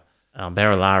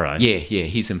 Barilaro. Yeah,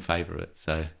 he's in favour of it.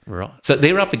 So Right. so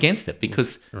they're up against it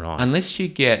because Right. unless you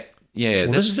get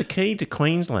Well, this is the key to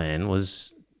Queensland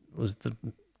was the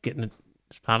getting it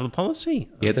as part of the policy.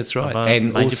 Yeah, that's right. Of a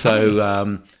And major party.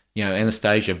 also,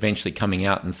 Anastasia eventually coming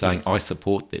out and saying, "I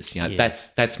support this."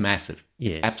 That's massive.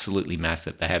 Yes. It's absolutely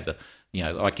massive. They have the,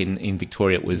 like in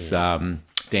Victoria, it was Dan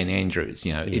Andrews.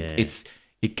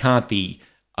 It can't be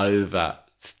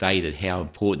overstated how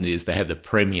important it is to have the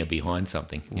premier behind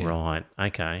something. Yeah. Right.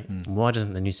 Okay. Why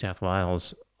doesn't the New South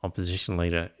Wales opposition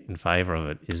leader in favour of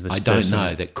it? Is this? I don't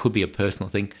know. That could be a personal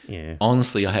thing. Yeah.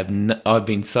 Honestly, I've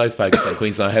been so focused on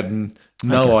Queensland, I have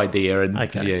no idea. And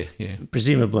Okay. yeah.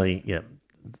 Presumably, yeah.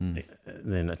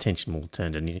 Then attention will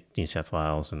turn to New South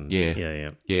Wales and Yeah.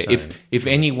 So, If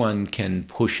anyone can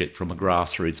push it from a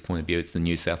grassroots point of view, it's the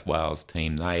New South Wales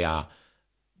team. They are,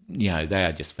 they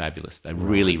are just fabulous. They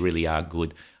really, really are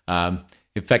good.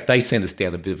 In fact, they sent us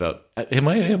down a bit of a.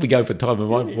 Here we go for time.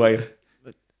 Am I way?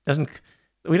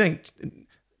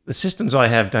 The systems I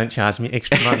have don't charge me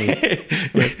extra money,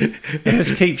 and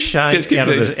this keeps showing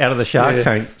out of the Shark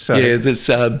Tank. So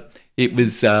it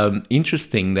was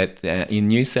interesting that in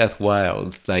New South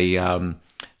Wales, they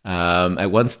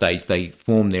at one stage they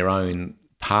formed their own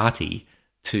party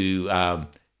to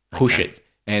push it.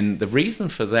 And the reason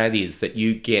for that is that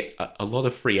you get a lot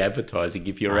of free advertising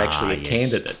if you're actually a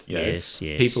candidate. Yes.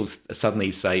 People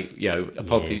suddenly say,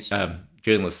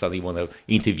 journalists suddenly want to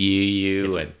interview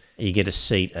you, and you get a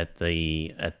seat at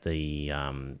the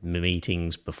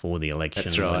meetings before the election.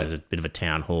 That's right. When there's a bit of a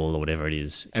town hall or whatever it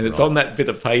is, and it's on that bit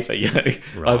of paper.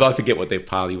 Right. I forget what their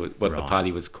party was, the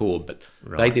party was called, but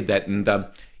they did that, and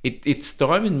it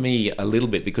stymied me a little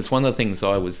bit because one of the things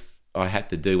I had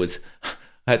to do was.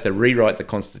 I had to rewrite the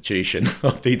constitution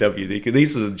of DWD because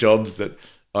these are the jobs that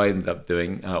I ended up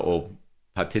doing or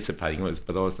participating in,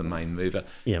 but I was the main mover.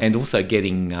 Yep. And also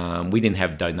getting, we didn't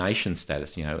have donation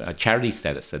status, a charity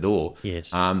status at all.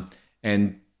 Yes.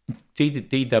 And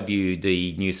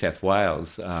DWD New South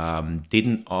Wales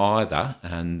didn't either,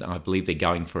 and I believe they're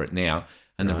going for it now.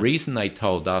 And the reason they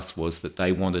told us was that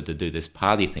they wanted to do this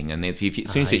party thing. And as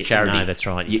soon as you're charity... No, that's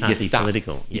right. You can't be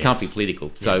political. You can't be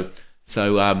political.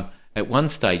 So at one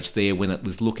stage there when it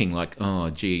was looking like, oh,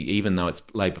 gee, even though it's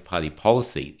Labor Party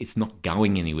policy, it's not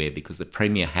going anywhere because the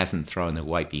Premier hasn't thrown their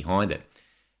weight behind it.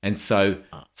 And so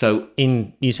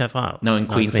in New South Wales? No, in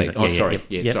Queensland.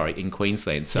 Sorry, in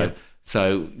Queensland.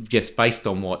 So just based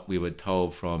on what we were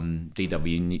told from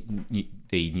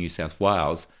DWD New South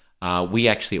Wales, we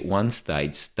actually at one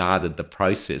stage started the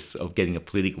process of getting a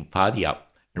political party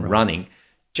up and running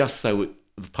just so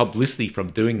publicity from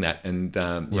doing that, and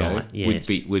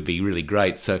would be really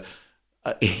great. So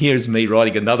here's me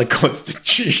writing another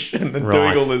constitution and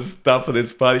doing all this stuff for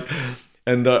this party.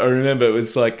 And I remember it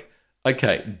was like,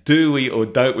 okay, do we or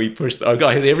don't we push? I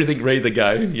had everything ready to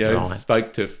go.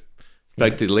 Spoke to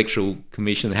the Electoral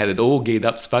Commission, had it all geared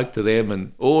up, spoke to them,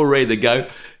 and all ready to go.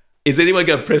 Is anyone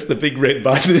going to press the big red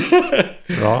button?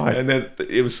 Right. And then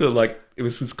it was sort of like it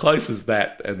was as close as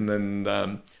that, and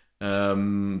then.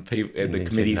 The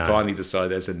committee finally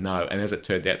decided as a no, and as it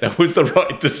turned out, that was the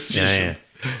right decision. Yeah.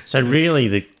 So really,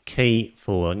 the key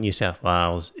for New South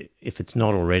Wales, if it's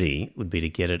not already, would be to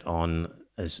get it on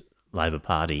as Labor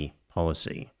Party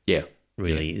policy. Yeah,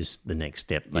 really is the next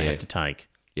step they have to take.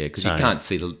 Yeah, because you can't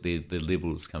see the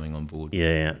Liberals coming on board.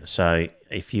 Yeah. So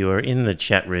if you are in the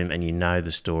chat room and you know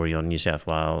the story on New South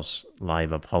Wales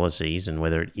Labor policies and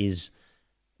whether it is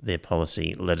their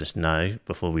policy, let us know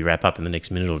before we wrap up in the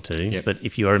next minute or two. Yep. But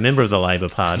if you are a member of the Labor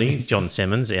Party, John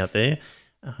Semmons out there,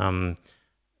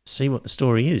 see what the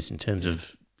story is in terms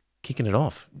of kicking it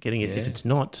off, getting it. If it's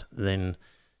not, then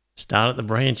start at the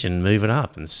branch and move it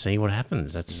up and see what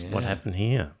happens. That's what happened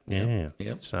here.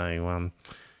 Yep. So,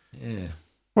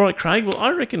 all right, Craig. Well,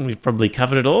 I reckon we've probably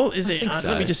covered it all. Is it?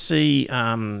 Let me just see.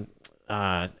 Alison.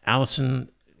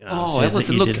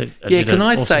 Alison! Look, can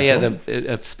I say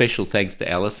a special thanks to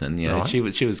Alison? She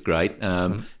was great.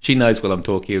 She knows what I'm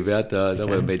talking about. I don't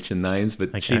want to mention names,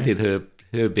 but she did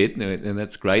her bit, and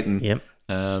that's great.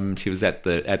 And she was at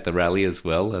the rally as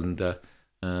well. And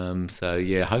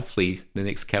hopefully the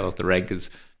next cow off the rank is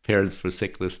parents for a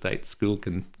secular state school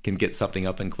can get something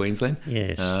up in Queensland.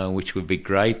 Yes. Which would be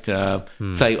great. I want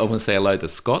to say hello to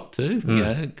Scott too,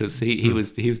 because he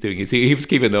was doing his. He was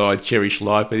keeping an eye on Cherish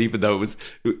Life, and even though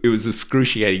it was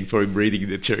excruciating for him reading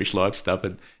the Cherish Life stuff,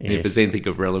 and if there's anything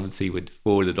of relevance, he would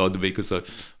forward it on to me because I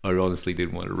honestly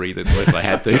didn't want to read it unless I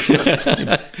had to.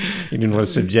 You didn't want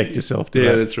to subject yourself to that.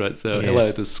 Yeah, that's right. So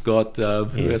hello to Scott.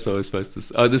 Who else I was supposed to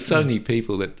say? Oh, there's so many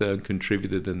people that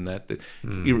contributed in that.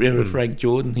 You remember Frank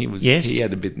Jordan? He was. Yes. He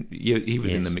had a bit. He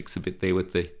was in the mix a bit there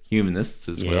with the humanists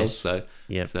as well. So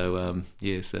so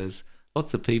there's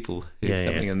lots of people. There's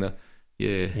something in the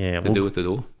to do with it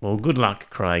all. Well, good luck,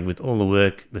 Craig, with all the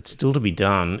work that's still to be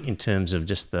done in terms of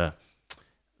just the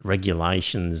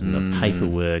regulations and the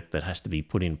paperwork that has to be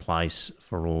put in place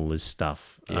for all this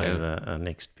stuff over the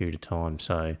next period of time.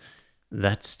 So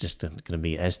that's just going to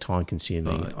be as time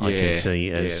consuming, I can see,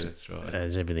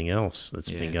 as everything else that's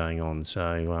been going on.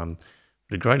 So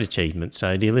a great achievement.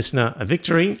 So, dear listener, a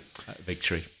victory.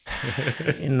 Victory.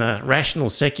 In the rational,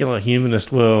 secular,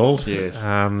 humanist world. Yes.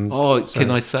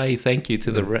 Can I say thank you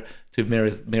to to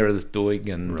Meredith Doig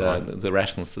and the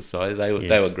Rationalist Society.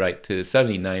 They were great too. There's so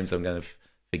many names I'm going to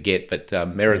forget, but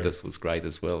Meredith was great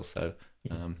as well. So,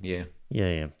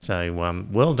 So,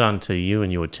 well done to you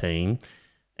and your team.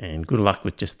 And good luck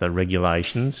with just the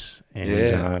regulations.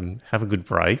 And have a good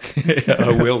break.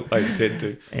 I will. I intend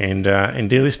to. And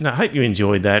dear listener, I hope you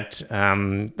enjoyed that.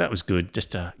 That was good,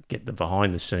 just to get the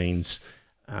behind the scenes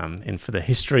and for the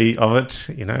history of it.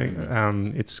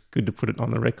 It's good to put it on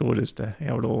the record as to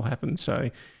how it all happened. So,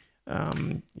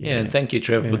 and thank you,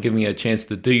 Trevor, for giving me a chance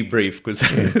to debrief. Because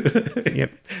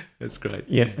that's great.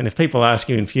 And if people ask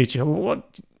you in future, well,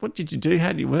 what did you do? How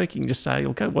did you work? You can just say,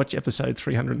 go watch episode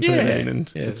 313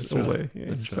 and it's all there.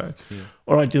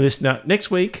 All right, dear listener,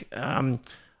 next week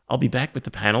I'll be back with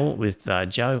the panel with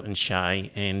Joe and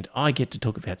Shay, and I get to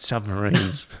talk about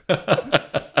submarines.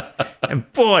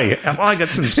 And boy, have I got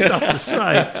some stuff to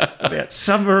say about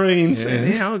submarines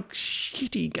and our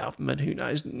shitty government who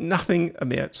knows nothing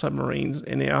about submarines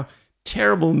and our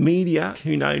terrible media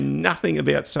who know nothing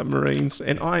about submarines.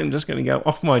 And I am just going to go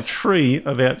off my tree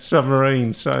about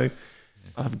submarines. So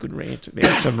I have a good rant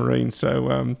about submarines.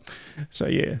 So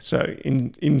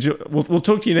enjoy. We'll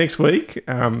talk to you next week.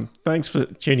 Thanks for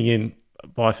tuning in.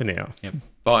 Bye for now. Yep.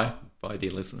 Bye,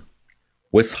 dear listener.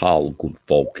 Wes Hull, good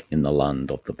folk in the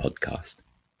land of the podcast.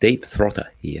 Deep Throtter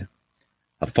here.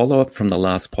 A follow-up from the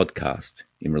last podcast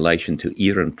in relation to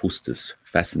Ian Fuster's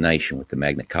fascination with the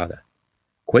Magna Carta.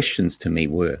 Questions to me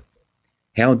were,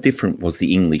 how different was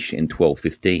the English in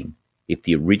 1215 if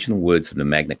the original words of the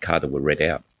Magna Carta were read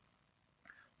out?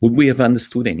 Would we have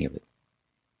understood any of it?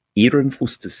 Ian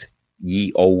Fuster's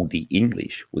ye olde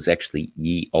English was actually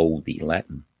ye olde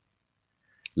Latin.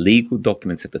 Legal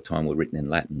documents at the time were written in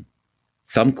Latin.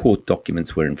 Some court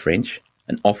documents were in French,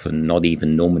 and often not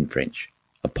even Norman French.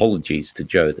 Apologies to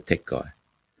Joe, the tech guy.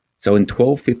 So in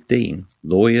 1215,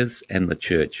 lawyers and the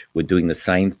church were doing the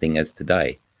same thing as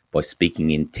today by speaking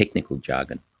in technical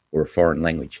jargon or a foreign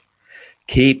language.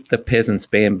 Keep the peasants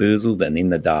bamboozled and in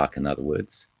the dark, in other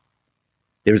words.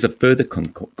 There is a further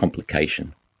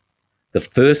complication. The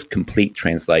first complete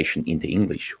translation into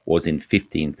English was in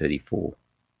 1534.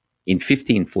 In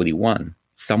 1541,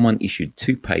 someone issued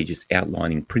 2 pages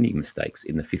outlining printing mistakes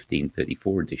in the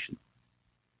 1534 edition.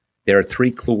 There are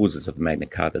 3 clauses of Magna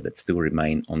Carta that still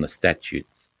remain on the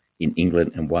statutes in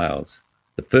England and Wales.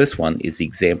 The first one is the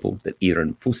example that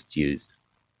Ian Fust used.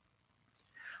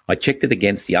 I checked it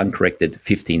against the uncorrected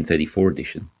 1534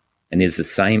 edition, and is the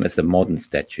same as the modern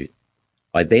statute.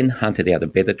 I then hunted out a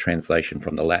better translation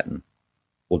from the Latin.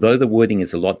 Although the wording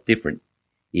is a lot different,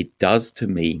 it does to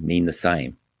me mean the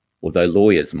same, although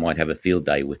lawyers might have a field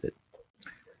day with it.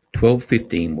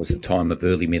 1215 was the time of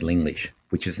early Middle English,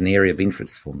 which is an area of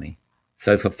interest for me.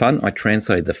 So for fun, I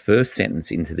translated the first sentence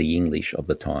into the English of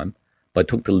the time, but I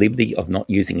took the liberty of not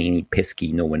using any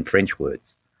pesky Norman French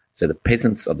words, so the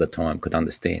peasants of the time could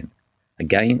understand.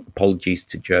 Again, apologies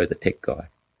to Joe, the tech guy.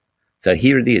 So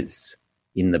here it is,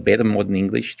 in the better modern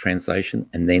English translation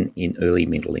and then in early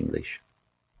Middle English.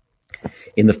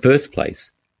 In the first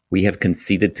place, we have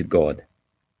conceded to God,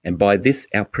 and by this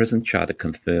our present charter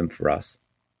confirmed for us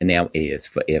and our heirs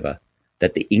forever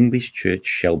that the English Church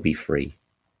shall be free,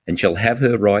 and shall have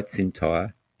her rights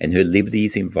entire and her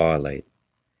liberties inviolate,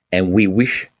 and we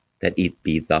wish that it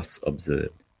be thus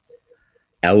observed.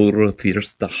 Our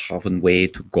first haven way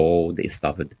to God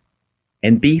establishd,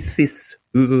 and be this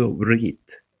our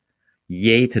right,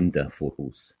 jetende for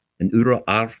us, and our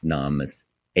arfnames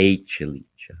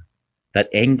echeliche, that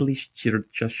English Church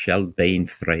shall be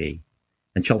free,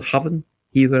 and shall haven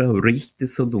hier rechte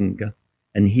so lunge,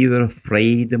 en hier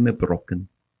vrede me brokken,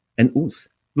 en ons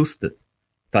lustet,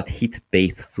 that hit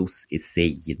beith thus is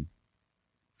saying.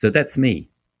 So that's me.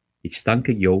 Ich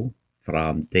danke jo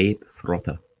from Dave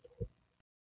Throtter.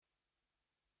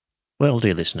 Well,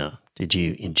 dear listener, did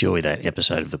you enjoy that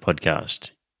episode of the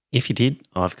podcast? If you did,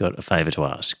 I've got a favour to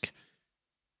ask.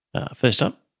 First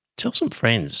up, tell some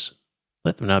friends.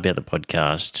 Let them know about the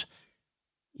podcast.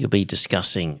 You'll be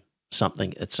discussing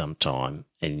something at some time,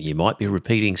 and you might be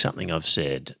repeating something I've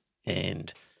said.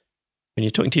 And when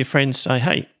you're talking to your friends, say,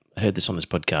 hey, I heard this on this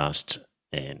podcast,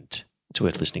 and it's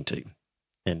worth listening to.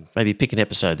 And maybe pick an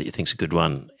episode that you think's a good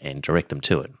one and direct them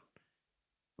to it.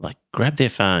 Like, grab their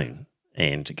phone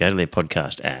and go to their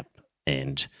podcast app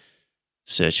and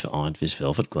search for Iron Fist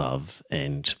Velvet Glove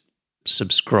and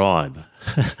subscribe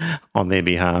on their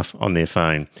behalf on their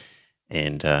phone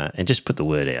and just put the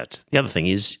word out. The other thing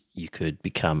is you could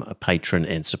become a patron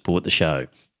and support the show.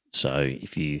 So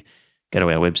if you go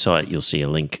to our website, you'll see a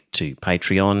link to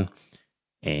Patreon,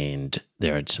 and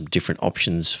there are some different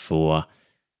options for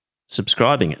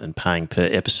subscribing and paying per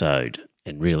episode.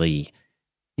 And really,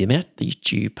 the amount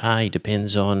that you pay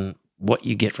depends on what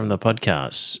you get from the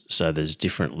podcast. So there's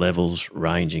different levels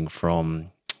ranging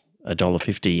from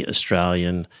 $1.50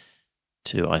 Australian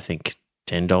to, I think,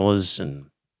 $10 and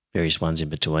various ones in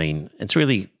between. It's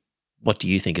really, what do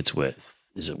you think it's worth?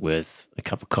 Is it worth a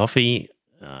cup of coffee?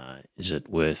 Is it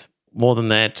worth more than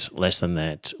that, less than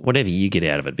that? Whatever you get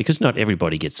out of it, because not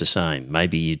everybody gets the same.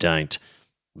 Maybe you don't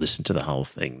listen to the whole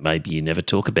thing. Maybe you never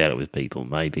talk about it with people.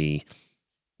 Maybe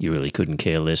you really couldn't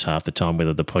care less half the time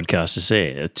whether the podcast is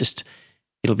there.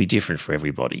 It'll be different for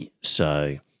everybody.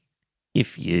 So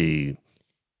if you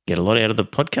get a lot out of the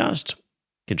podcast,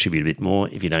 contribute a bit more.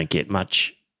 If you don't get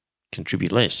much,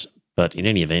 contribute less. But in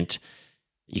any event,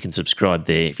 you can subscribe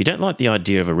there. If you don't like the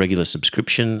idea of a regular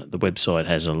subscription, the website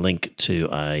has a link to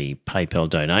a PayPal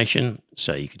donation.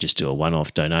 So you could just do a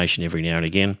one-off donation every now and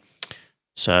again.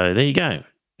 So there you go.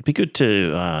 It'd be good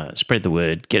to spread the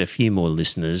word, get a few more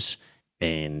listeners,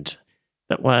 and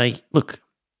that way, look,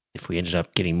 if we ended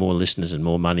up getting more listeners and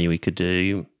more money, we could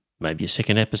do maybe a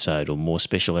second episode or more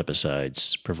special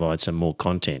episodes, provide some more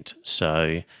content.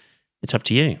 So it's up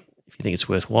to you. If you think it's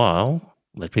worthwhile,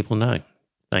 let people know.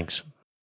 Thanks.